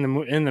say in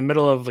the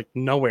middle of like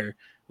nowhere.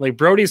 Like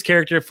Brody's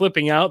character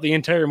flipping out the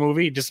entire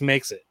movie just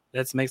makes it.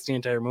 That makes the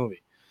entire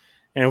movie.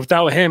 And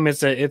without him,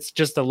 it's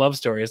just a love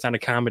story. It's not a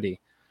comedy,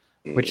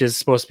 which is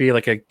supposed to be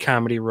like a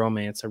comedy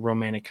romance, a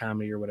romantic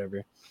comedy or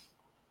whatever.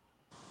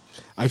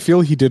 I feel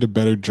he did a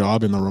better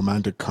job in the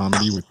romantic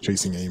comedy with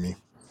Chasing Amy.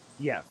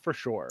 Yeah, for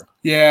sure.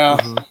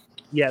 Yeah.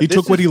 Yeah. He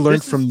took what he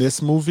learned from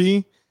this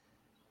movie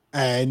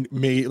and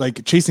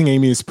Chasing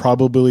Amy is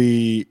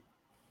probably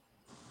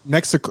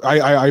next to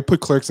I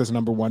put Clerks as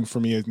number one for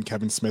me in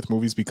Kevin Smith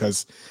movies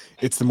because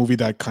it's the movie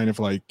that kind of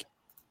like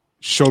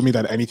showed me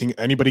that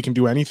anybody can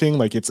do anything.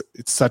 Like it's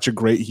such a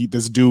great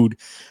this dude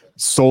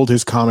sold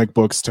his comic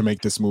books to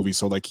make this movie,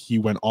 so like he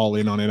went all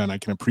in on it, and I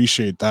can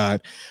appreciate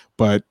that.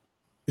 But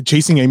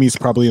Chasing Amy is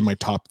probably in my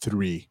top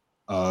 3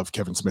 of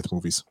Kevin Smith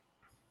movies.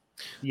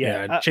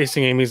 Yeah,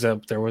 Chasing Amy's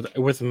up there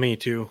with me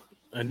too.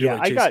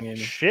 I got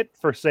shit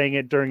for saying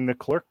it during the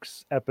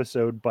Clerks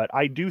episode, but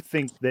I do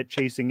think that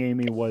Chasing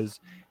Amy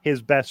was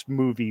his best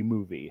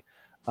movie.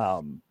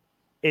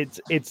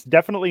 It's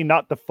definitely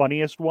not the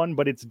funniest one,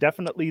 but it's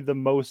definitely the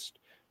most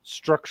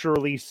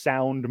structurally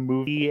sound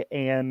movie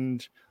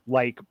and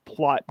like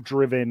plot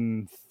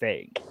driven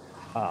thing.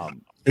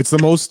 It's the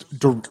most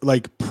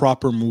like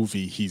proper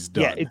movie he's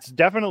done. Yeah, it's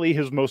definitely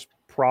his most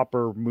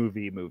proper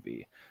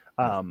movie.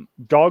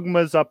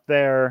 Dogma's up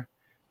there,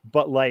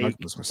 but like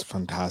Dogma was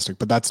fantastic,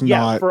 but that's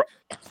not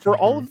for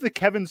all of the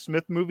Kevin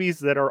Smith movies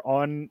that are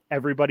on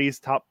everybody's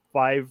top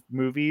 5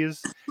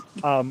 movies.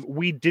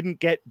 We didn't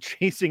get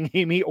Chasing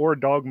Amy or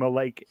Dogma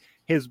like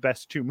his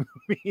best 2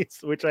 movies,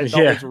 which I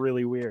thought was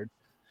really weird.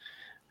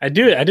 I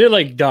do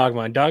like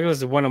Dogma. Dogma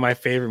is one of my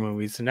favorite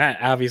movies, and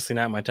obviously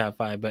not my top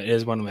 5, but it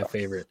is one of my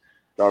favorite.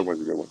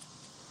 Dogma's a good one.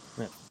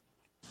 Yeah.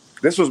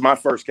 This was my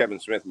first Kevin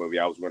Smith movie.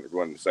 I was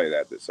going to say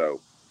that so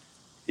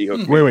he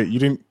hooked me. Wait, you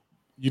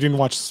didn't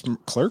watch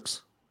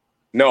Clerks?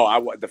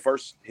 No,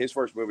 his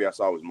first movie I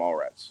saw was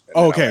Mallrats.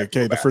 Okay.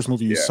 The first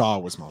movie you saw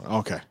was Mallrats.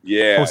 Okay.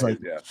 Yeah,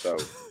 so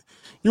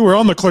you were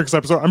on the Clerks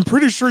episode. I'm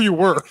pretty sure you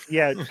were.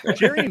 Yeah,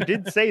 Jarian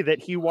did say that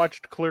he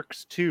watched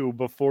Clerks 2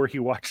 before he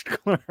watched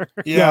Clerks.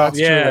 Yeah, that's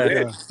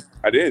true.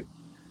 I did.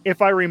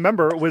 If I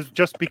remember, it was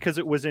just because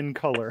it was in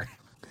color.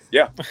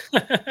 Yeah.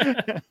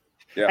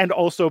 Yeah. And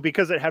also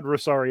because it had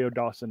Rosario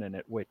Dawson in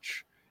it,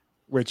 which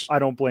I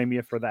don't blame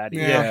you for that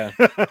either.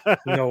 Yeah.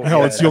 No,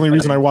 hell, it's the only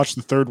reason I watched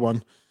the third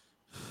one.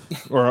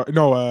 Or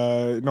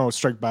no,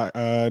 Strike Back.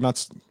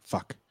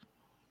 Fuck.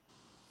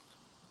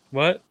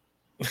 What?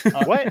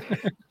 What?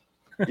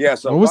 Yeah.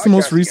 So what was the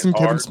most recent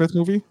Kevin Smith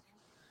movie?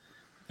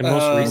 The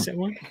most recent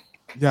one?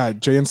 Yeah,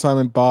 Jay and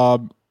Silent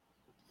Bob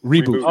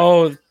reboot.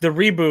 Oh, the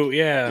reboot.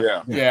 Yeah.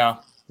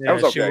 That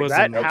was okay.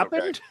 That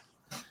happened. Okay.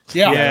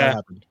 Yeah. That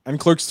happened. And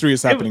Clerks 3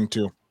 is happening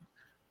too.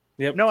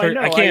 Yep. No, I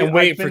know. I can't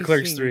wait for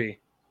Clerks 3.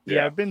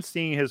 Yeah, I've been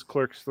seeing his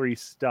Clerks 3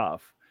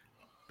 stuff,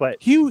 but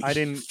I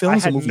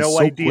had no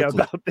idea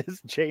about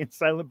this Jay and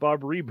Silent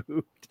Bob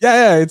reboot.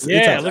 Yeah, it's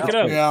look it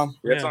up. Yeah,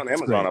 it's on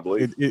Amazon, I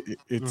believe.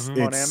 It's on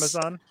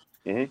Amazon.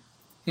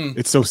 Mm-hmm.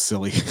 It's so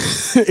silly.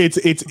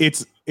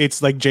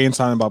 it's like Jay and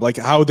Silent Bob, like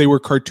how they were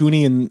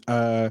cartoony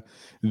in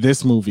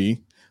this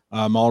movie,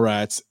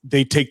 Mallrats.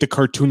 They take the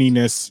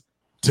cartooniness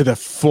to the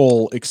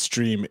full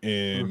extreme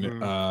in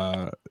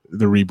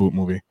the reboot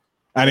movie,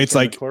 and it's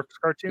like Clerks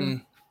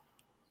cartoon.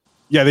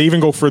 Yeah, they even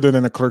go further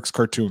than a Clerks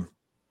cartoon.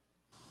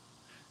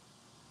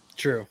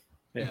 True.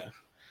 Yeah,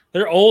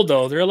 they're old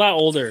though. They're a lot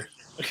older.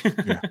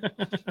 Yeah.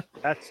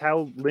 That's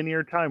how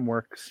linear time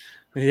works.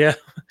 Yeah.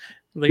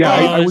 Like,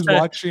 I was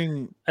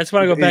watching. I just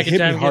want to go back in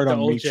time and get the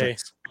OJ.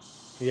 Matrix.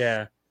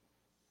 Yeah.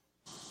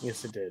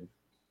 Yes, it did.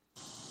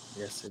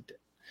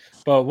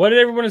 But what did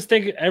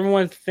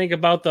everyone think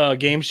about the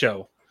game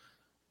show?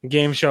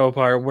 Game show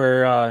part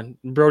where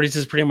Brody's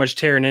is pretty much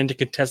tearing into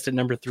contestant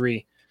number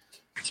 3.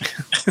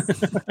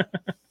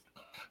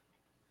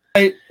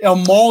 A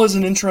mall is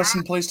an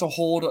interesting place to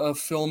hold a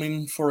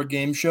filming for a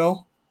game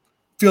show.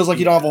 Feels like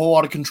you don't have a whole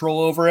lot of control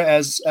over it,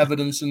 as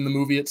evidenced in the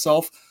movie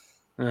itself.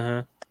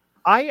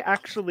 I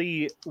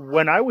actually,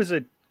 when I was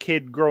a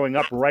kid growing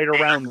up right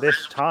around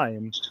this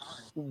time,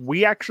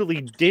 we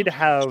actually did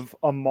have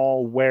a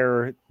mall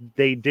where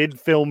they did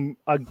film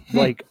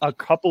a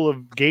couple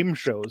of game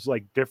shows,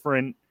 like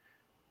different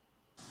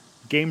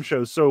game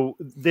shows. So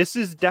this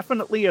is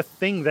definitely a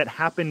thing that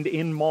happened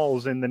in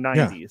malls in the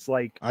 90s. Yeah,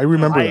 like I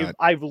remember that.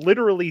 I've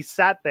literally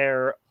sat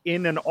there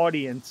in an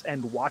audience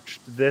and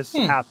watched this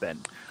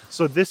happen.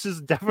 So this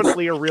is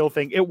definitely a real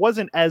thing. It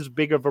wasn't as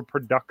big of a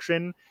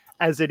production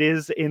as it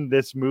is in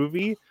this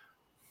movie,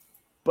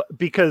 but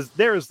because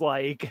there's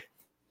like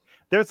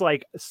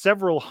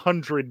several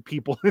hundred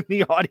people in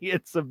the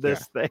audience of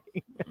this thing.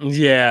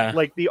 Yeah.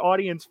 Like the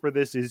audience for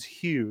this is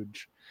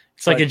huge.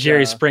 It's like a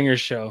Jerry Springer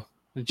show.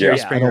 Jerry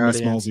Springer. I don't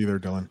miss malls either,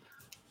 Dylan.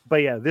 But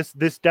yeah,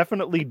 this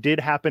definitely did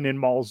happen in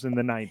malls in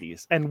the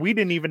 90s. And we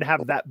didn't even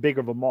have that big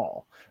of a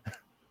mall.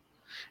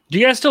 Do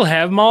you guys still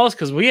have malls?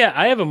 Because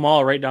I have a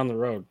mall right down the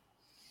road.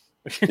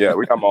 Yeah,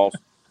 we got malls.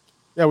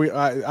 Yeah,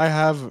 I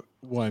have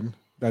one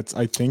that's,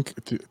 I think,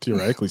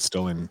 theoretically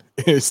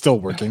still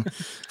working.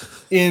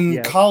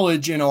 In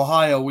college in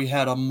Ohio, we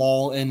had a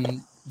mall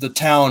in the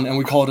town, and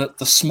we called it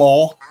the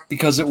Small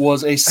because it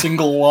was a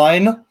single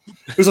line.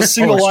 It was a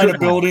single line of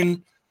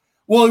building.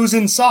 Well, it was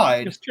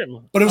inside,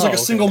 but it was like a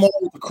single mall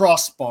with a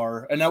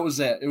crossbar, and that was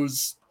it. It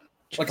was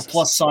like a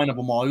plus sign of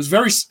a mall. It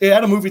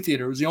had a movie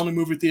theater. It was the only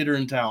movie theater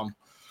in town.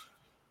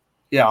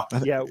 Yeah.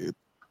 Yeah.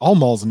 all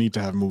malls need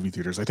to have movie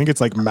theaters. I think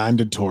it's like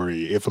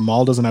mandatory. If a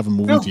mall doesn't have a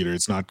movie theater,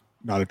 it's not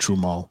a true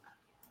mall.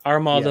 Our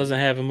mall doesn't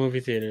have a movie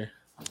theater.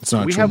 It's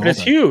not. But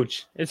it's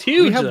huge. It's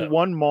huge. We have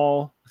one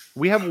mall.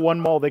 We have one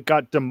mall that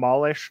got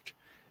demolished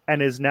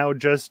and is now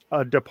just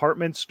a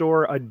department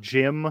store, a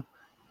gym,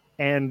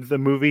 and the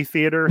movie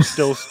theater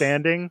still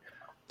standing.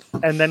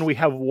 And then we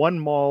have one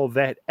mall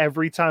that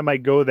every time I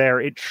go there,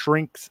 it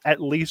shrinks at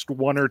least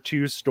 1 or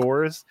 2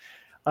 stores.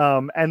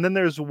 And then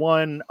there's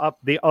one up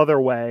the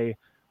other way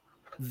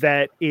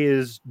that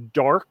is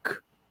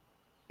dark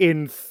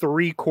in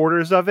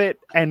 3/4 of it,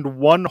 and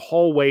one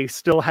hallway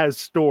still has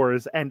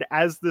stores. And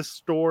as the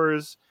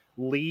stores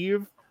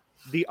leave,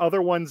 the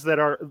other ones that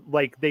are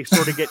like, they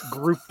sort of get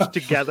grouped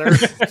together.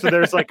 So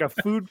there's like a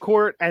food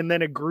court and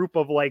then a group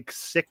of like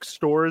 6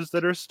 stores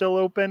that are still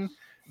open.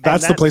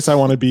 That's the place I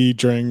want to be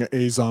during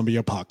a zombie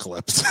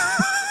apocalypse.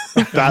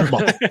 That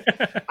mall.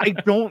 I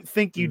don't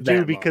think you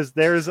do, because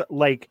there's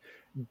like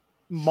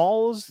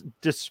malls,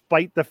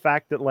 despite the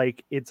fact that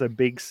like it's a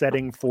big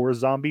setting for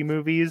zombie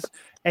movies,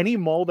 any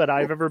mall that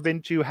I've ever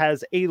been to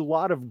has a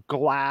lot of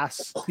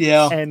glass,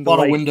 and a lot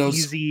like of windows,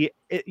 easy,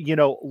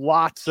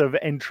 lots of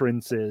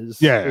entrances.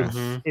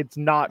 It's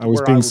not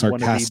where I would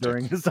want to be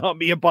during the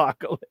zombie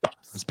apocalypse. I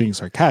was being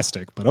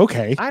sarcastic, but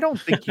okay. I don't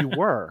think you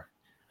were.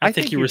 I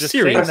think you were just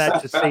serious. saying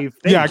that to save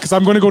face. Yeah, because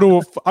I'm going to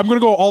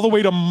go all the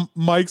way to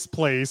Mike's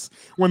place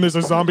when there's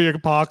a zombie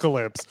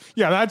apocalypse.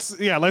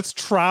 Let's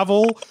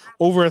travel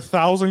over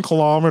 1,000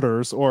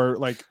 kilometers, or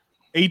like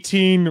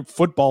 18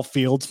 football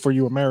fields for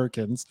you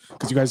Americans,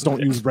 because you guys don't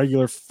use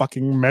regular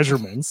fucking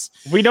measurements.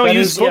 We don't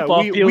use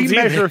football fields. We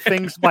measure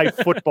things by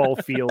football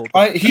field.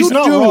 He's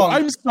not wrong.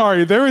 I'm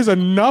sorry. There is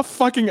enough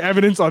fucking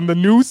evidence on the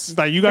news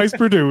that you guys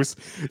produce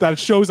that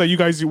shows that you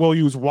guys will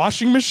use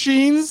washing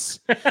machines,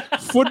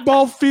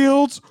 football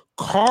fields,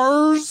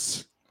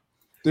 cars.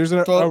 There's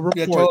a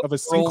report of a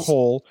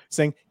sinkhole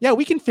saying,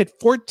 we can fit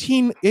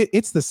 14.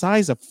 It's the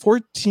size of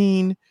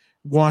 14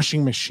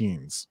 washing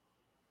machines.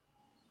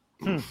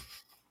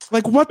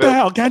 Like, what the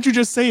hell? Can't you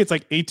just say it's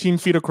like 18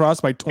 feet across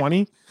by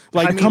 20?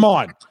 Like, come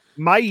on.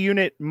 My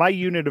unit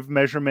of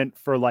measurement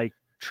for like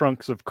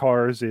trunks of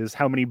cars is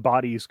how many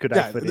bodies could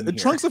I fit in here?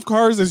 Trunks of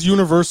cars is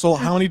universal.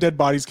 How many dead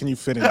bodies can you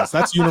fit in this?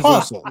 That's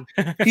universal.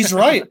 He's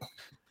right.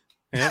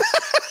 Yeah.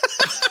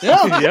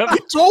 Yep. He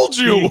told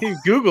you.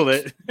 Google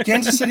it.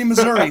 Kansas City,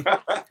 Missouri.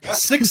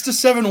 6 to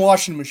 7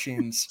 washing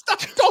machines. I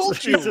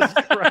told you. Jesus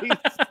Christ.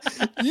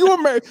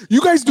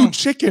 You guys do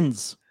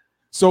chickens.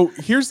 So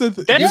here's the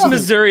that's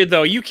Missouri,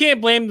 though. You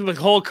can't blame the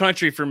whole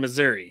country for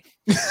Missouri.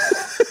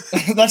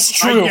 That's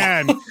true.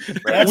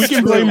 We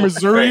can blame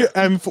Missouri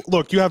and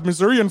look. You have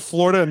Missouri and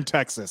Florida and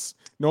Texas.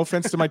 No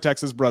offense to my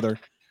Texas brother.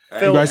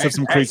 You guys have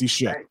some crazy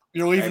shit.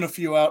 You're leaving a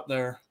few out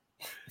there.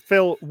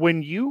 Phil,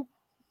 when you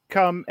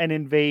come and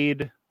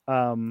invade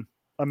America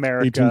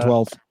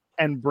 1812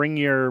 and bring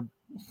your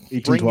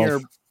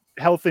 1812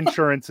 health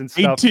insurance and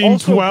stuff,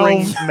 1812 also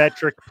bring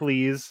metric,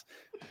 please.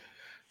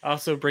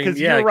 Also bring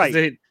you're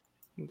right.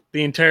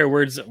 The entire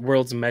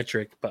world's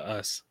metric, but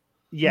us.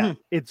 Yeah,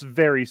 it's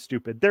very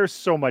stupid. There's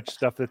so much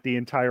stuff that the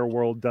entire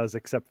world does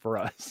except for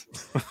us.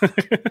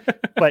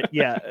 But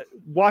yeah,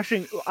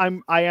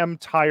 I am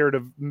tired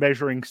of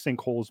measuring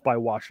sinkholes by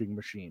washing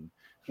machine.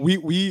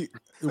 We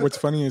what's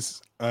funny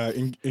is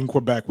in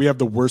Quebec we have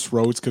the worst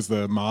roads because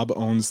the mob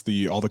owns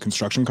all the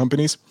construction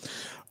companies.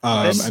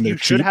 And you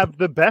should have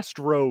the best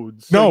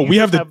roads. No, we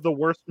have the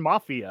worst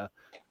mafia.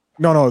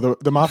 No,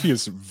 the mafia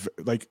is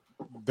like,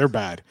 they're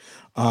bad.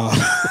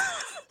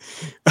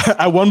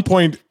 At one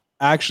point,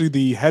 actually,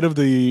 the head of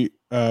the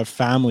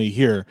family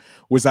here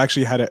was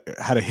actually had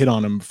a hit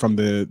on him from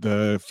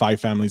the 5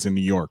 families in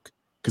New York,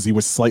 because he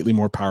was slightly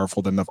more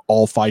powerful than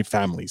all 5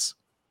 families.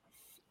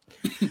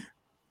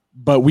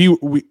 But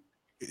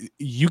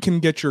you can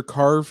get your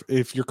car,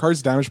 if your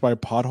car's damaged by a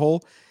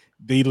pothole,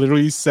 they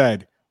literally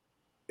said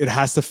it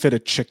has to fit a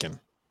chicken.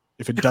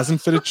 If it doesn't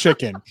fit a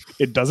chicken,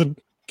 it doesn't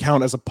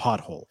count as a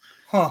pothole.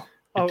 Huh.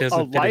 A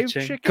live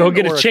chicken? Go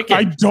get a chicken.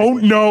 I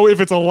don't know if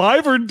it's a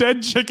live or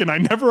dead chicken. I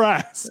never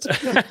asked.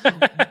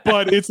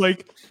 But it's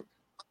like,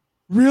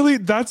 really?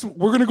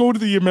 We're gonna go to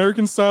the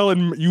American style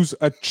and use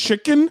a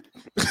chicken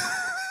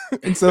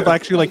instead of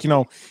actually, like,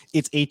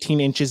 it's 18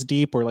 inches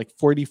deep or like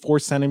 44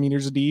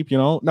 centimeters deep.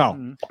 No.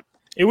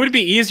 It would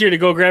be easier to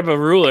go grab a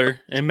ruler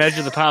and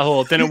measure the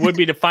pothole than it would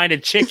be to find a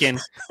chicken,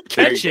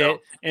 catch it,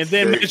 and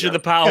then measure the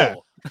pothole. Yeah.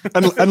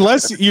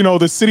 Unless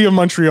the city of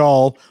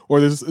Montreal or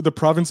the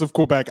province of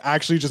Quebec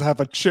actually just have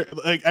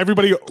like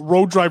everybody,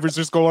 road drivers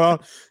just go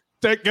out,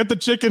 get the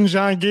chicken,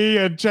 Jean-Guy,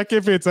 and check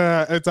if it's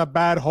a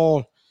bad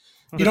hole.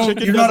 You're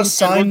not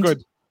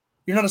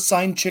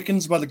assigned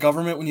chickens by the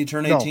government when you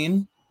turn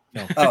 18.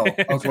 No. Oh,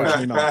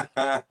 okay. Not.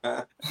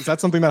 Is that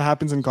something that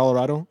happens in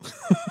Colorado?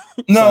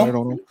 No. I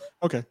don't know.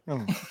 Okay. I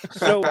don't know.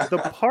 So the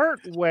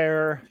part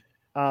where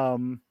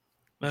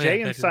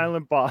Jay and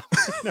Silent Bob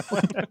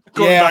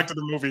going back to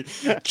the movie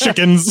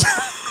chickens.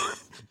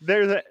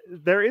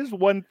 there is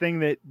one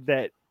thing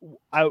that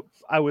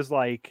I was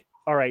like,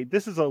 all right,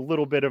 this is a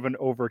little bit of an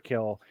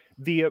overkill.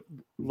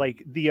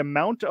 the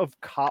amount of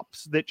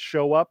cops that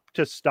show up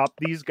to stop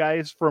these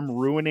guys from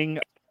ruining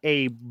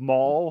a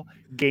mall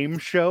game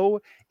show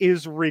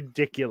is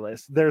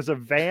ridiculous. There's a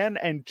van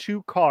and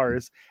 2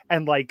 cars,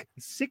 and like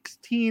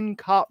 16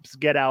 cops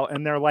get out,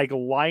 and they're like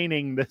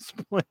lining this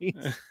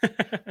place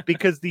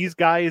because these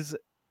guys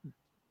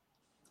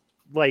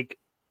like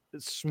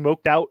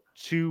smoked out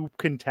 2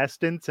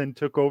 contestants and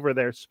took over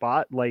their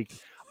spot. Like,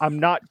 I'm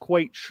not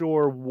quite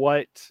sure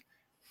what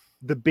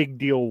the big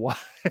deal was.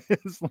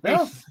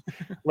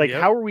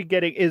 How are we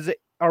getting?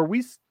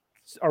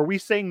 Are we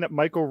saying that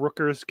Michael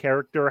Rooker's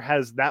character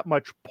has that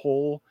much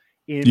pull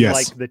in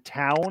like the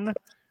town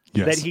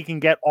that he can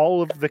get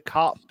all of the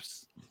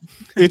cops?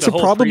 It's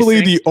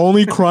probably the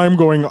only crime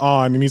going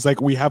on, and he's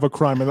like, "We have a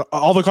crime," and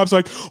all the cops are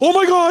like, "Oh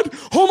my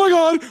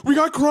god, we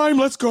got crime,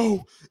 let's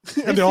go!"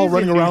 And they're all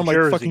running around like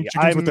fucking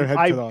chickens with their head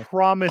cut off. I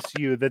promise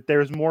you that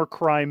there's more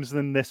crimes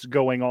than this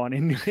going on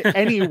in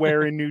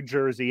anywhere in New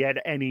Jersey at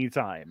any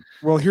time.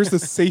 Well, here's the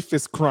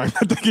safest crime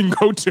that they can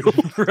go to.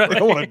 Right. They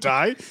don't want to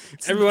die.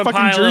 It's everyone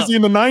fucking Jersey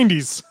in the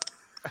 90s.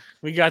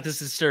 We got this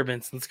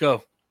disturbance. Let's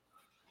go.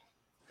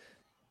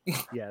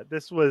 Yeah,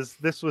 this was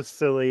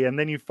silly, and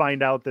then you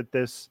find out that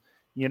this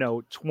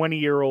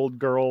 20-year-old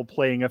girl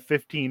playing a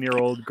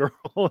 15-year-old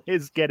girl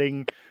is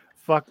getting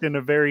fucked in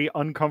a very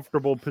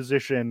uncomfortable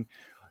position.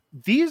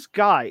 These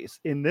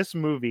guys in this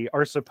movie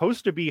are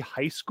supposed to be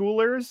high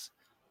schoolers.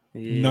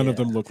 None of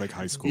them look like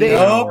high schoolers. They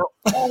are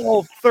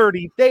all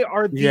 30. They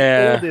are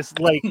the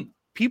oldest. Like,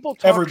 people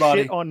talk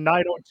shit on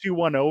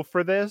 90210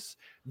 for this.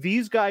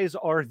 These guys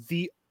are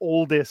the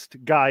oldest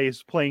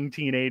guys playing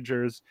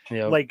teenagers.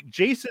 Yep. Like,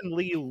 Jason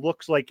Lee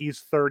looks like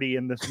he's 30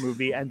 in this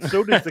movie, and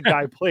so does the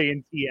guy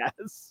playing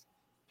TS.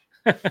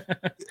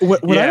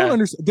 What I don't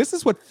understand, this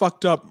is what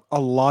fucked up a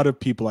lot of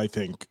people, I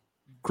think,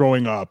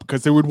 growing up,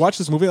 because they would watch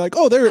this movie like,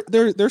 oh,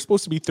 they're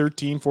supposed to be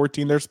 13,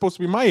 14, they're supposed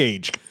to be my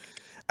age.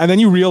 And then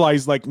you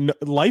realize, like,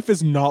 life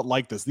is not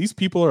like this. These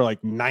people are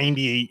like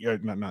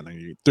 98, not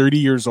 98, 30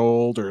 years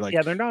old, or like,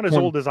 they're not as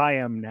old as I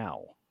am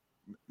now.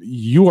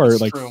 You are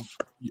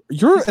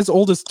you're as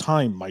old as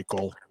time,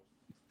 Michael.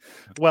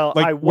 Well,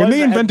 like, when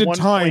they invented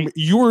time,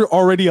 you were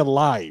already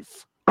alive.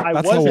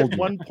 That's was at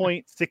one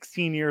point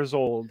 16 years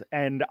old,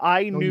 and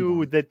I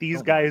knew that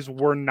these guys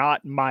were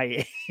not my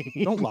age.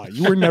 Don't lie.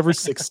 You were never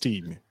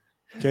 16.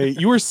 Okay.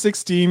 You were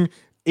 16,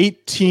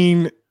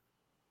 18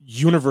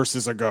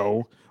 universes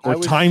ago, or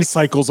time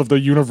cycles of the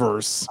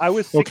universe. I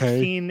was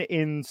 16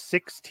 in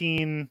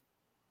 16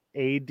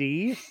 AD.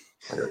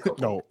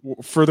 No,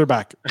 further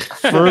back.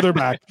 Further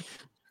back.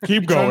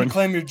 Keep going. Trying to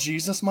claim you're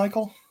Jesus,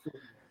 Michael?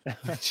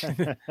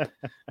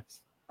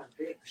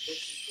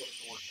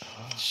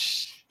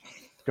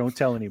 Don't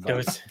tell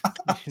anybody.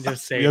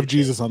 Just say we have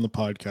Jesus on the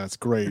podcast.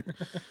 Great.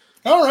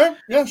 All right.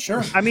 Yeah,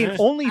 sure. I mean,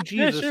 only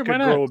Jesus could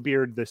grow a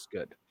beard this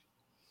good.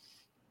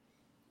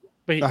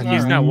 But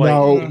he's not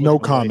white. No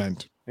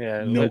comment.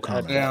 Yeah. No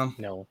comment.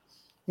 No. I'm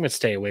going to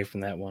stay away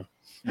from that one.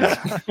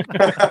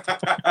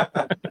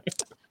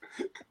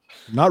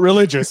 Not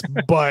religious,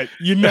 but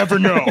you never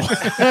know.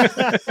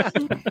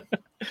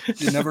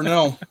 You never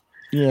know.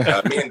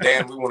 Yeah. Me and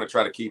Dan, we want to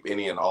try to keep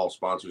any and all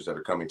sponsors that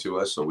are coming to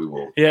us, so we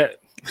will. Yeah.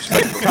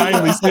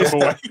 Kindly step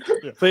away.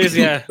 Please,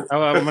 yeah.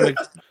 I'm gonna.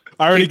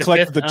 I already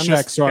collected the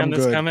check, so I'm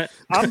good.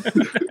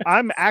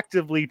 I'm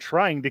actively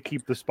trying to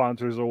keep the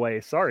sponsors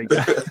away. Sorry,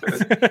 guys.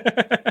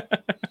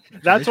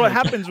 That's what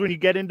happens when you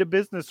get into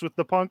business with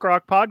the punk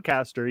rock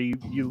podcaster.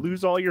 You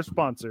lose all your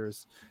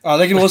sponsors.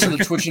 They can listen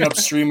to Twitching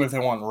Upstream if they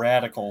want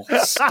radical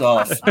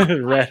stuff.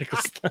 Radical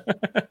stuff.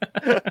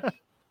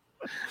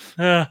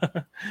 Do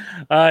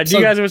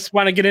you guys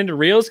want to get into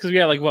reels? Because we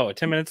got like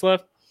 10 minutes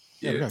left.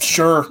 Yeah,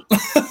 sure.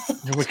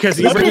 Because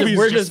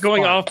we're just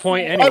going off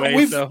point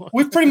anyway.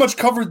 We've pretty much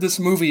covered this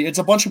movie. It's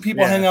a bunch of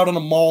people hang out in a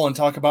mall and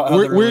talk about how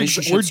their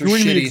relationships are shitty. We're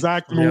doing the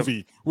exact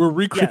movie. We're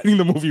recreating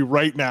the movie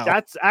right now.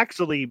 That's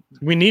actually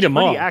we need a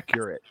mall. Pretty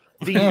accurate.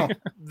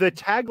 The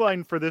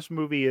tagline for this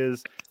movie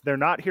is "They're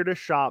not here to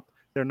shop.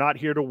 They're not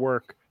here to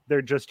work.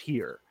 They're just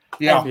here."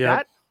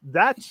 Yeah.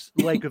 That's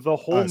like the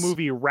whole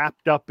movie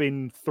wrapped up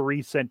in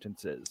 3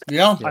 sentences.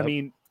 Yeah. I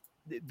mean,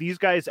 these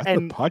guys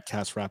the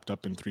podcast wrapped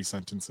up in 3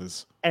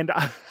 sentences. And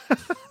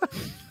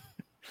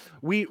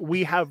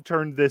we have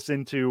turned this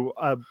into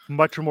a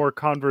much more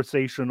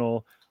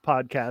conversational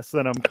podcast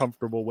than I'm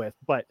comfortable with.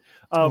 But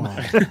but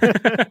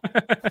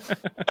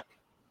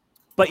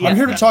yeah, I'm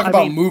here to talk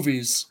about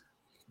movies.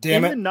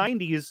 Damn it. In the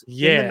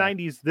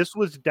 90s, this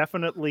was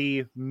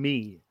definitely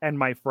me and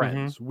my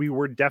friends. Mm-hmm. We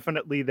were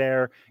definitely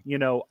there.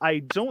 I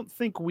don't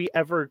think we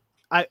ever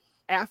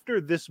after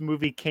this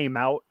movie came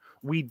out,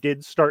 we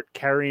did start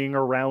carrying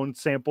around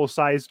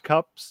sample-sized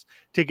cups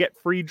to get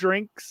free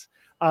drinks.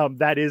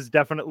 That is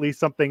definitely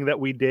something that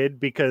we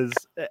did because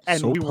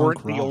we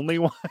weren't the only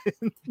ones.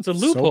 It's a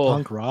loophole. So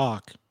punk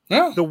rock.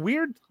 Yeah. The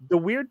weird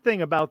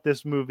thing about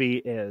this movie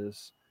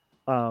is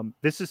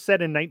this is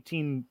set in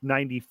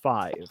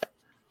 1995.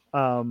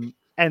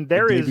 And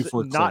there is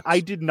not, I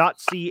did not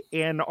see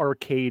an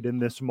arcade in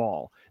this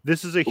mall.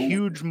 This is a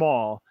huge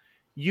mall.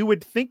 you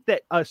would think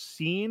that a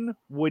scene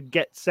would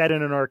get set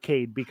in an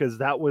arcade because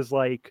that was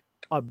like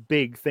a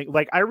big thing.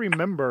 Like I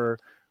remember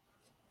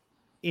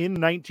in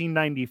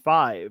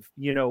 1995,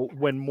 you know,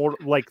 when more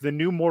like the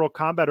new Mortal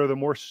Kombat or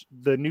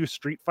the new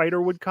Street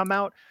Fighter would come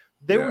out,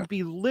 there would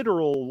be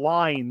literal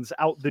lines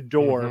out the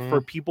door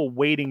for people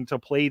waiting to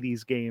play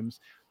these games.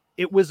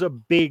 It was a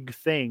big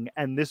thing,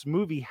 and this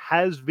movie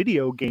has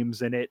video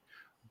games in it,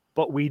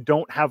 but we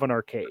don't have an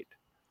arcade.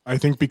 I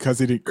think because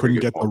it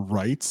couldn't get the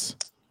rights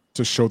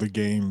to show the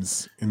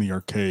games in the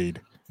arcade.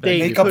 They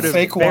make up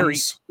fake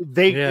ones.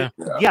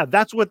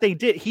 That's what they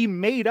did. He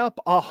made up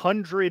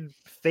 100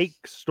 fake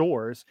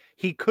stores.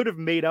 He could have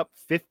made up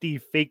 50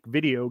 fake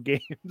video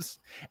games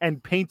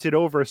and painted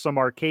over some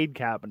arcade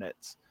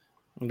cabinets.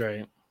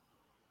 Right.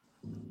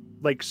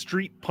 Like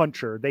Street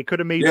Puncher. They could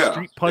have made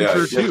Street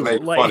Puncher too.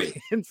 Like, made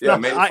it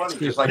funny.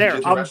 Just like there,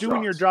 I'm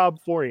doing your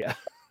job for you.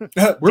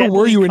 Where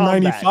were you in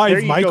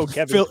 95, Mike,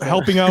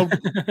 helping out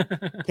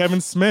Kevin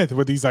Smith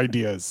with these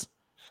ideas?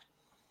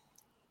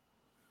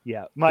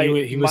 Yeah,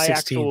 he was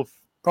 16.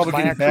 Probably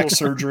getting back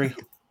surgery.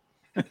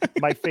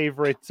 My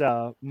favorite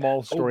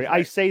mall story.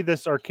 I say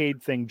this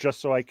arcade thing just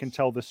so I can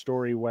tell the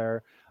story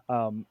where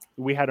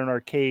we had an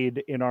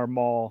arcade in our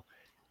mall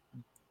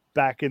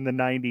back in the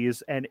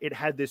 90s, and it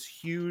had this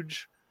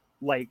huge,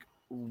 like,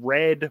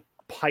 red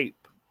pipe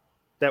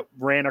that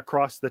ran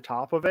across the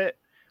top of it.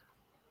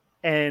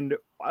 And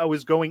I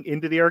was going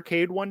into the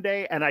arcade one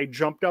day, and I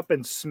jumped up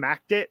and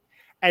smacked it,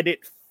 and it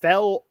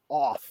fell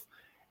off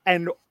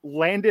and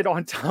landed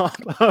on top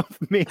of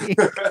me.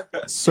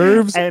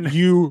 Serves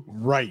you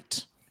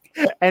right.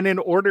 And in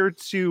order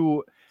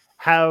to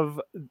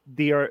have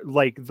the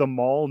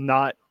mall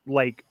not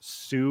like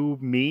sue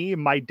me,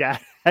 my dad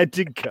had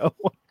to go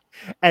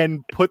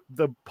and put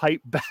the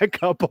pipe back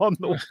up on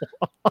the wall.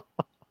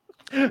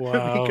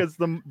 Wow. Because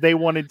they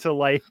wanted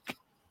to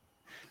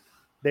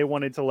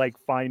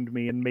find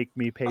me and make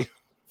me pay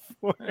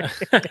for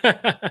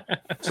it.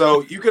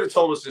 So you could have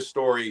told us this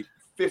story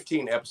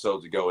 15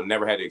 episodes ago and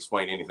never had to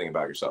explain anything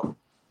about yourself.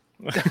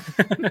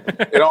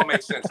 It all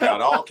makes sense now.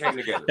 It all came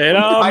together. It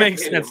all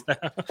makes sense now.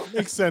 It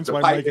makes sense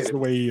why Mike is the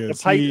way he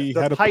is.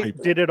 The pipe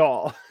did it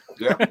all.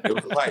 Yeah, it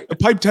was the pipe. The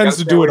pipe tends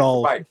to do it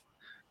all.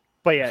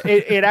 But yeah,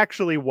 it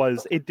actually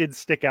was. It did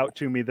stick out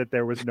to me that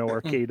there was no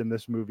arcade in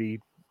this movie.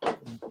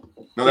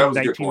 No, that was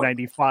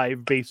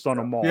 1995, based on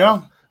a mall.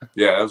 Yeah,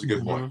 that was a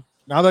good point.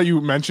 Now that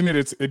you mention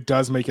it, it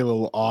does make it a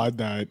little odd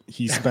that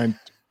he spent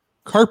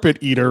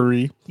carpet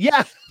eatery.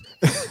 Yeah.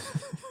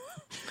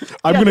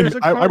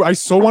 I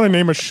so want to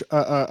name a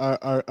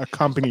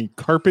company,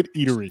 Carpet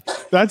Eatery.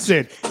 That's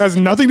it. It has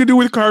nothing to do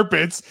with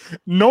carpets.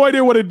 No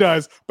idea what it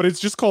does, but it's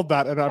just called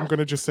that. And I'm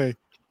gonna just say,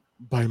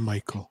 by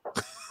Michael.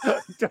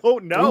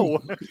 Don't know.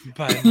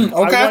 Okay. I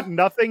want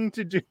nothing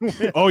to do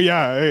with. Oh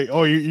yeah.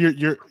 Hey,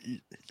 you're.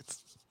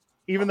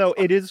 Even though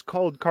it is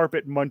called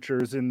Carpet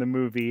Munchers in the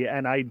movie,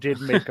 and I did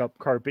make up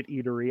Carpet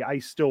Eatery, I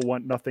still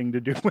want nothing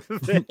to do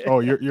with it. Oh,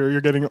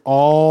 you're getting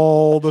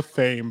all the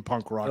fame,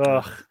 punk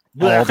rocker.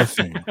 All the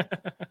fame.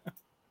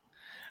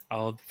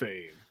 All the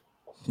fame.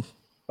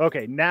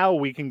 Okay, now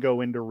we can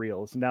go into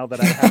reels. Now that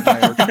I have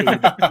my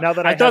arcade. Now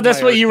that I thought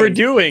that's what you were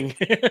doing.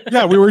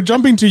 Yeah, we were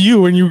jumping to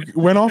you, and you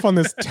went off on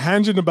this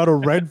tangent about a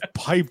red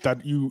pipe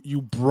that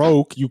you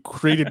broke. You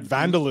created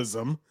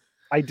vandalism.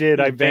 I did.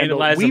 We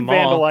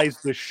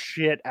vandalized the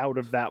shit out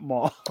of that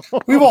mall.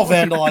 We've all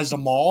vandalized a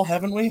mall,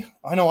 haven't we?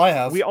 I know I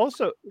have. We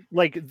also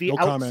the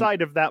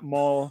outside of that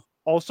mall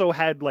also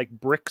had like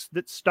bricks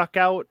that stuck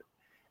out,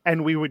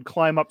 and we would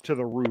climb up to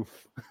the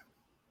roof.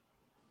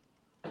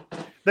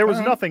 There was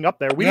nothing up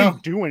there. We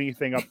didn't do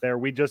anything up there.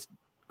 We just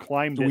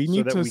climbed it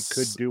so that we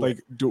could do it.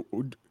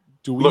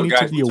 Do we need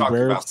to be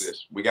aware about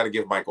this? We got to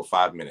give Michael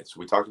 5 minutes.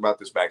 We talked about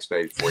this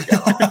backstage before he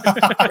got on.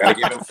 We got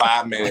to give him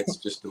 5 minutes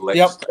just to let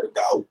us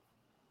go.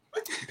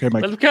 Okay,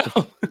 Mike. Let's go.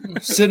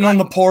 Sitting on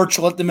the porch,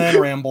 let the man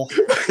ramble.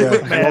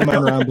 Look,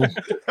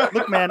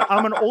 man,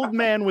 I'm an old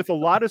man with a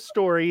lot of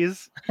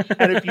stories,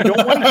 and if you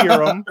don't want to hear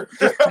them,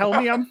 just tell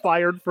me I'm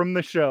fired from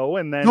the show,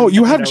 and then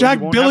you have Jack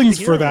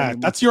Billings for that.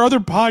 That's your other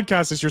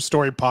podcast. Is your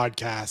story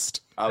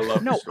podcast? I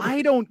love. No,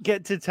 I don't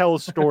get to tell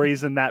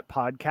stories in that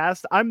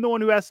podcast. I'm the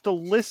one who has to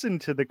listen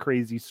to the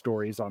crazy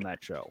stories on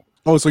that show.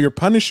 Oh, so you're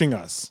punishing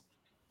us?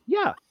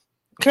 Yeah.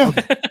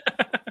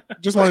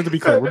 Just wanted to be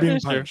clear. We're being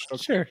punished.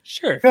 Okay.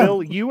 Sure.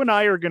 Phil, you and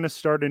I are going to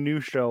start a new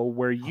show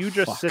where you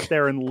just sit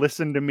there and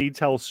listen to me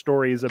tell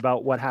stories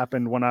about what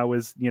happened when I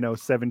was,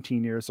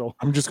 17 years old.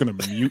 I'm just going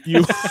to mute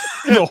you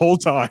the whole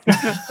time.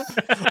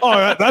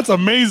 Oh, that's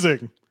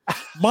amazing.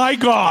 My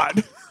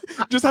God.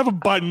 Just have a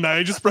button that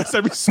I just press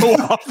every so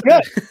often.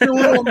 Yeah, your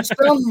little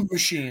sound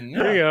machine.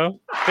 Yeah. There you go.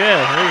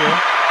 Yeah, there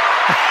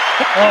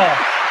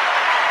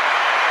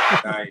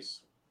you go. Nice.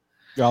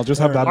 Yeah, I'll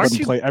just have that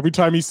button play. Every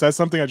time he says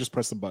something, I just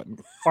press the button.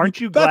 Aren't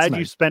you glad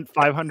you spent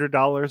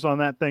 $500 on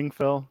that thing,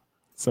 Phil?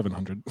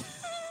 $700.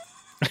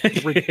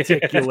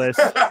 Ridiculous.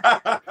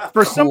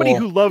 For somebody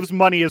who loves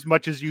money as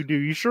much as you do,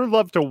 you sure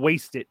love to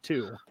waste it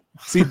too.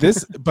 See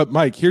but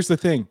Mike, here's the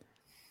thing.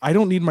 I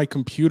don't need my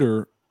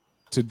computer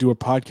to do a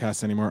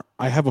podcast anymore,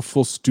 I have a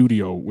full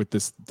studio with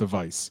this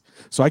device.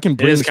 So I can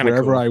bring this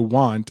wherever I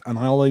want, and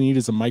all I need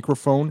is a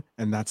microphone,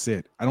 and that's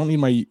it. I don't need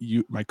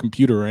my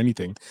computer or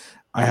anything.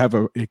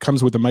 It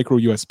comes with a micro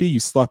USB. You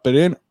slap it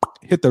in,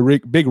 hit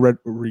the big red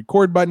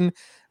record button,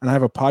 and I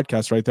have a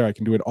podcast right there. I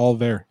can do it all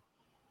there.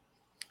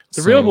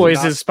 The Real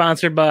Boys is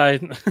sponsored by.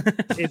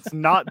 It's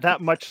not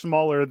that much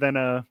smaller than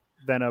a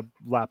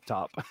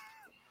laptop,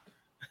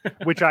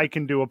 which I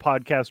can do a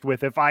podcast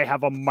with if I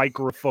have a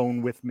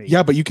microphone with me.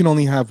 Yeah, but you can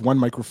only have one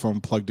microphone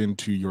plugged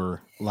into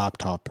your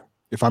laptop.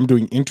 If I'm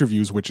doing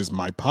interviews, which is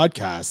my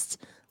podcast,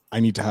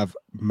 I need to have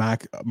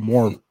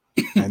more.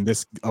 And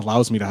this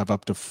allows me to have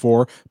up to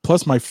 4,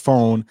 plus my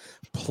phone,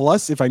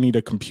 plus if I need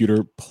a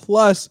computer,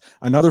 plus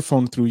another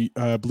phone through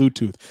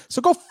Bluetooth.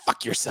 So go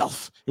fuck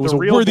yourself. It was a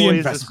worthy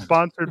investment. Is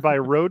sponsored by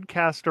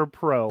Rodecaster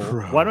Pro.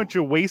 Why don't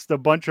you waste a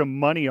bunch of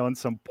money on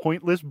some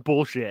pointless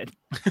bullshit?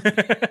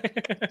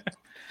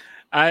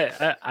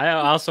 I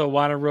also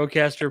want a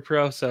Rodecaster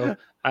Pro, so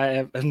I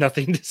have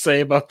nothing to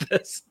say about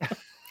this.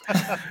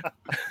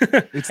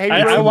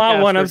 I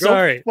want one. I'm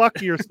sorry.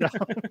 Fuck yourself.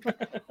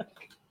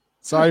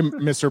 Sorry,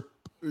 Mr.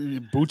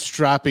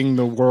 Bootstrapping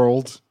the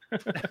world.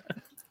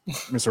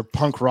 Mr.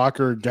 Punk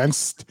Rocker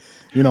against,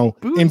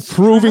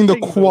 improving the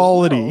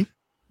quality.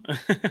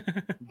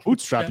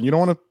 Bootstrapping. You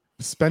don't want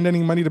to spend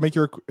any money to make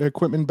your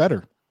equipment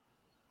better.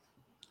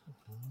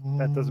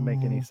 That doesn't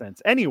make any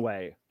sense.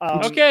 Anyway.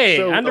 Okay,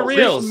 so on the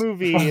reels.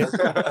 Movie.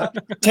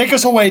 Take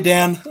us away,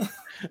 Dan.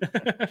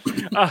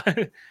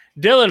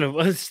 Dylan,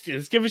 let's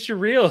give us your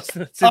reels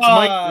since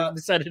Mike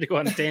decided to go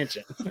on a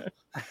tangent.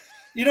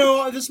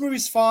 This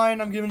movie's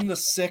fine. I'm giving it a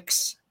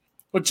 6,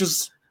 which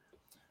is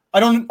I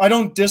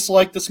don't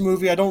dislike this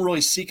movie. I don't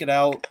really seek it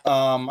out.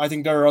 I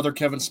think there are other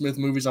Kevin Smith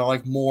movies I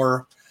like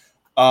more.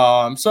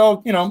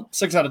 So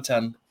 6 out of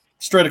 10,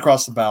 straight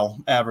across the bow,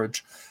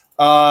 average.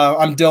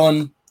 I'm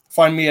Dylan.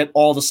 Find me at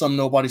all the Some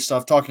Nobody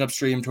stuff, Talking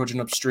Upstream, Twitching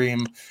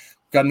Upstream.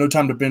 Got No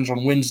Time to Binge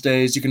on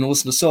Wednesdays. You can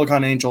listen to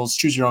Silicon Angels,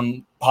 Choose Your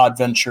Own Pod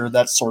Venture,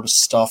 that sort of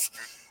stuff.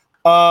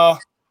 Yeah,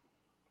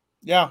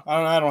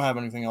 I don't have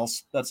anything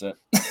else. That's it.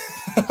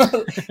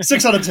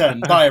 6 out of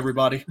 10. Bye,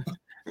 everybody.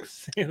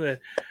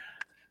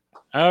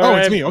 All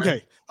right. It's me.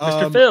 Okay.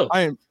 Mr. Phil.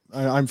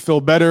 I'm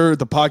Phil Better,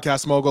 the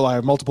podcast mogul. I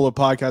have multiple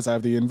podcasts. I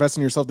have the Invest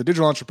in Yourself, the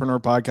Digital Entrepreneur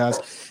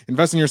podcast,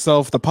 Invest in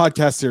Yourself, the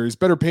podcast series,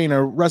 Better Pain,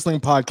 a wrestling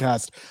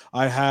podcast.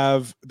 I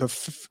have the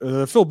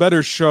Phil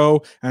Better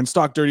Show and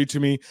Stock Dirty to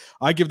Me.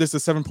 I give this a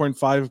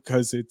 7.5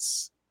 because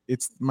it's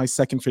my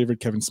second favorite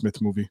Kevin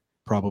Smith movie,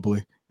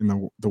 probably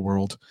in the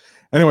world.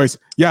 Anyways,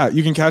 yeah,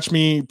 you can catch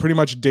me pretty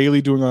much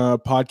daily doing a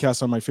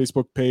podcast on my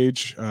Facebook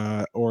page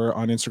or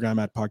on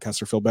Instagram at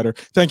Podcaster Phil Better.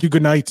 Thank you.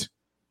 Good night.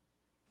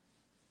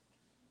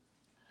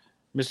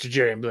 Mr.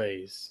 Jerry and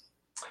Blaze.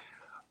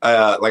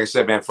 Like I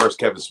said, man, first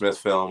Kevin Smith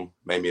film,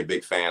 made me a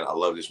big fan. I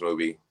love this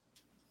movie.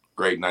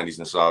 Great 90s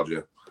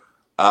nostalgia.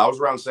 I was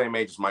around the same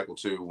age as Michael,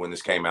 too, when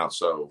this came out,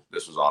 so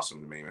this was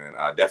awesome to me, man.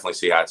 I definitely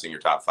see how it's in your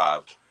top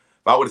 5. If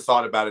I would have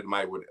thought about it, it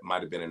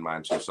might have been in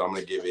mine, too. So I'm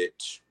going to give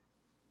it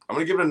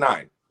a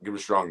 9. Give it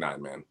a strong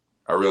 9, man.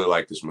 I really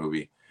like this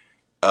movie.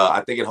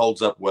 I think it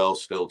holds up well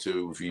still,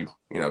 too, if you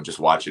just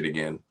watch it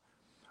again.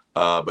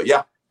 But,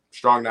 yeah,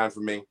 strong 9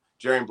 for me.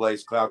 Jerry and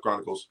Blaze, Cloud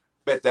Chronicles.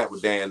 Bet That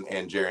with Dan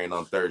and Jerry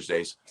on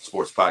Thursdays,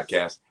 sports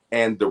podcast,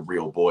 and The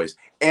Real Boys.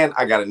 And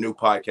I got a new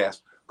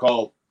podcast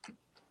called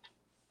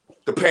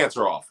The Pants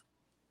Are Off,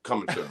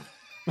 coming soon.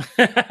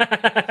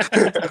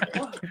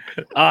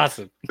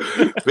 Awesome.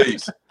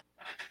 Peace.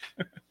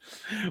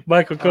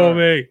 Michael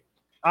Comey.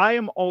 I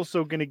am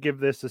also going to give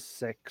this a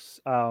 6.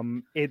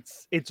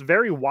 It's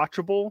very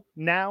watchable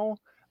now.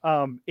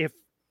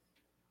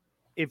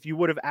 If you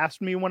would have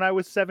asked me when I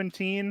was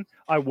 17,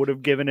 I would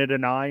have given it a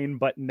 9,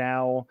 but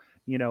now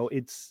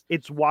it's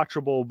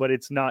watchable, but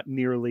it's not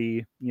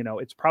nearly,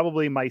 it's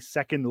probably my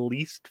second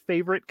least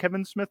favorite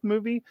Kevin Smith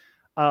movie.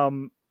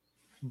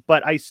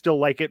 But I still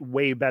like it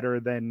way better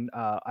than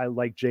I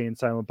like Jay and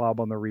Silent Bob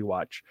on the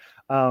rewatch.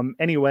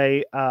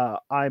 Anyway,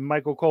 I'm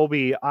Michael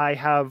Colby. I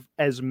have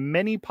as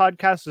many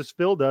podcasts as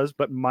Phil does,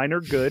 but mine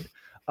are good.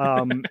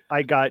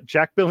 I got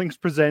Jack Billings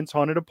Presents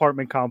Haunted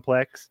Apartment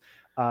Complex,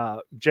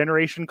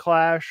 Generation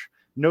Clash,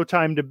 No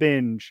Time to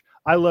Binge,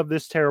 I Love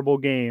This Terrible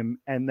Game,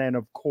 and then,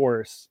 of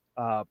course,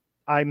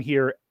 I'm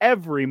here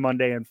every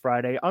Monday and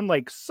Friday.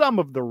 Unlike some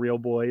of the Real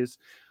Boys,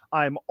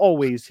 I'm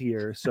always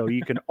here, so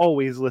you can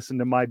always listen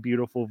to my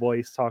beautiful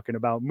voice talking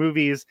about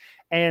movies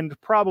and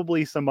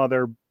probably some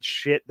other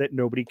shit that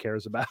nobody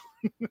cares about.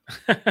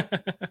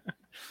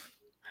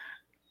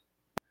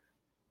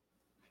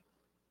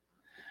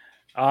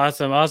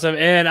 Awesome.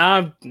 And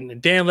I'm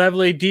Dan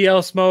Levely,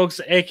 DL Smokes,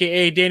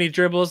 aka Danny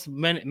Dribbles,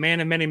 man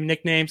of many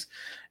nicknames.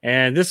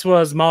 And this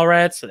was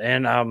Mallrats,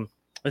 and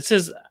this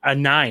is a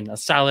 9, a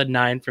solid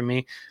 9 for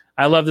me.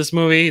 I love this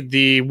movie.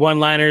 The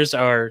one-liners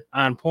are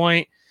on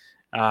point.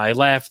 I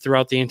laughed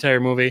throughout the entire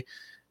movie,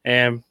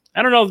 and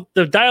I don't know,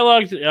 the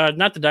dialogue,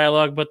 not the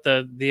dialogue, but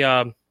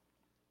the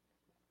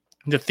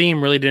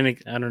theme really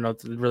didn't. I don't know,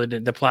 really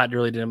didn't. The plot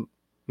really didn't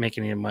make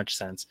any much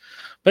sense.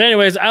 But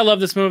anyways, I love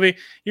this movie.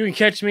 You can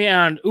catch me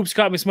on Oops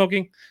Caught Me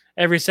Smoking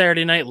every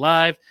Saturday night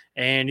live,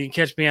 and you can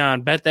catch me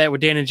on Bet That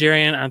with Dan and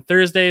Jerian on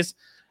Thursdays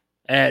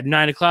at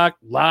 9:00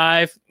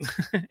 live.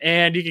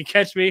 And you can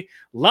catch me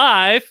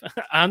live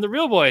on The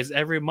Real Boys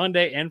every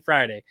Monday and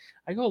Friday.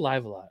 I go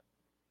live a lot.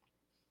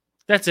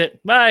 That's it.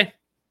 Bye.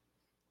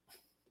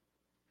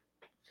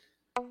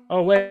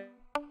 Oh, wait.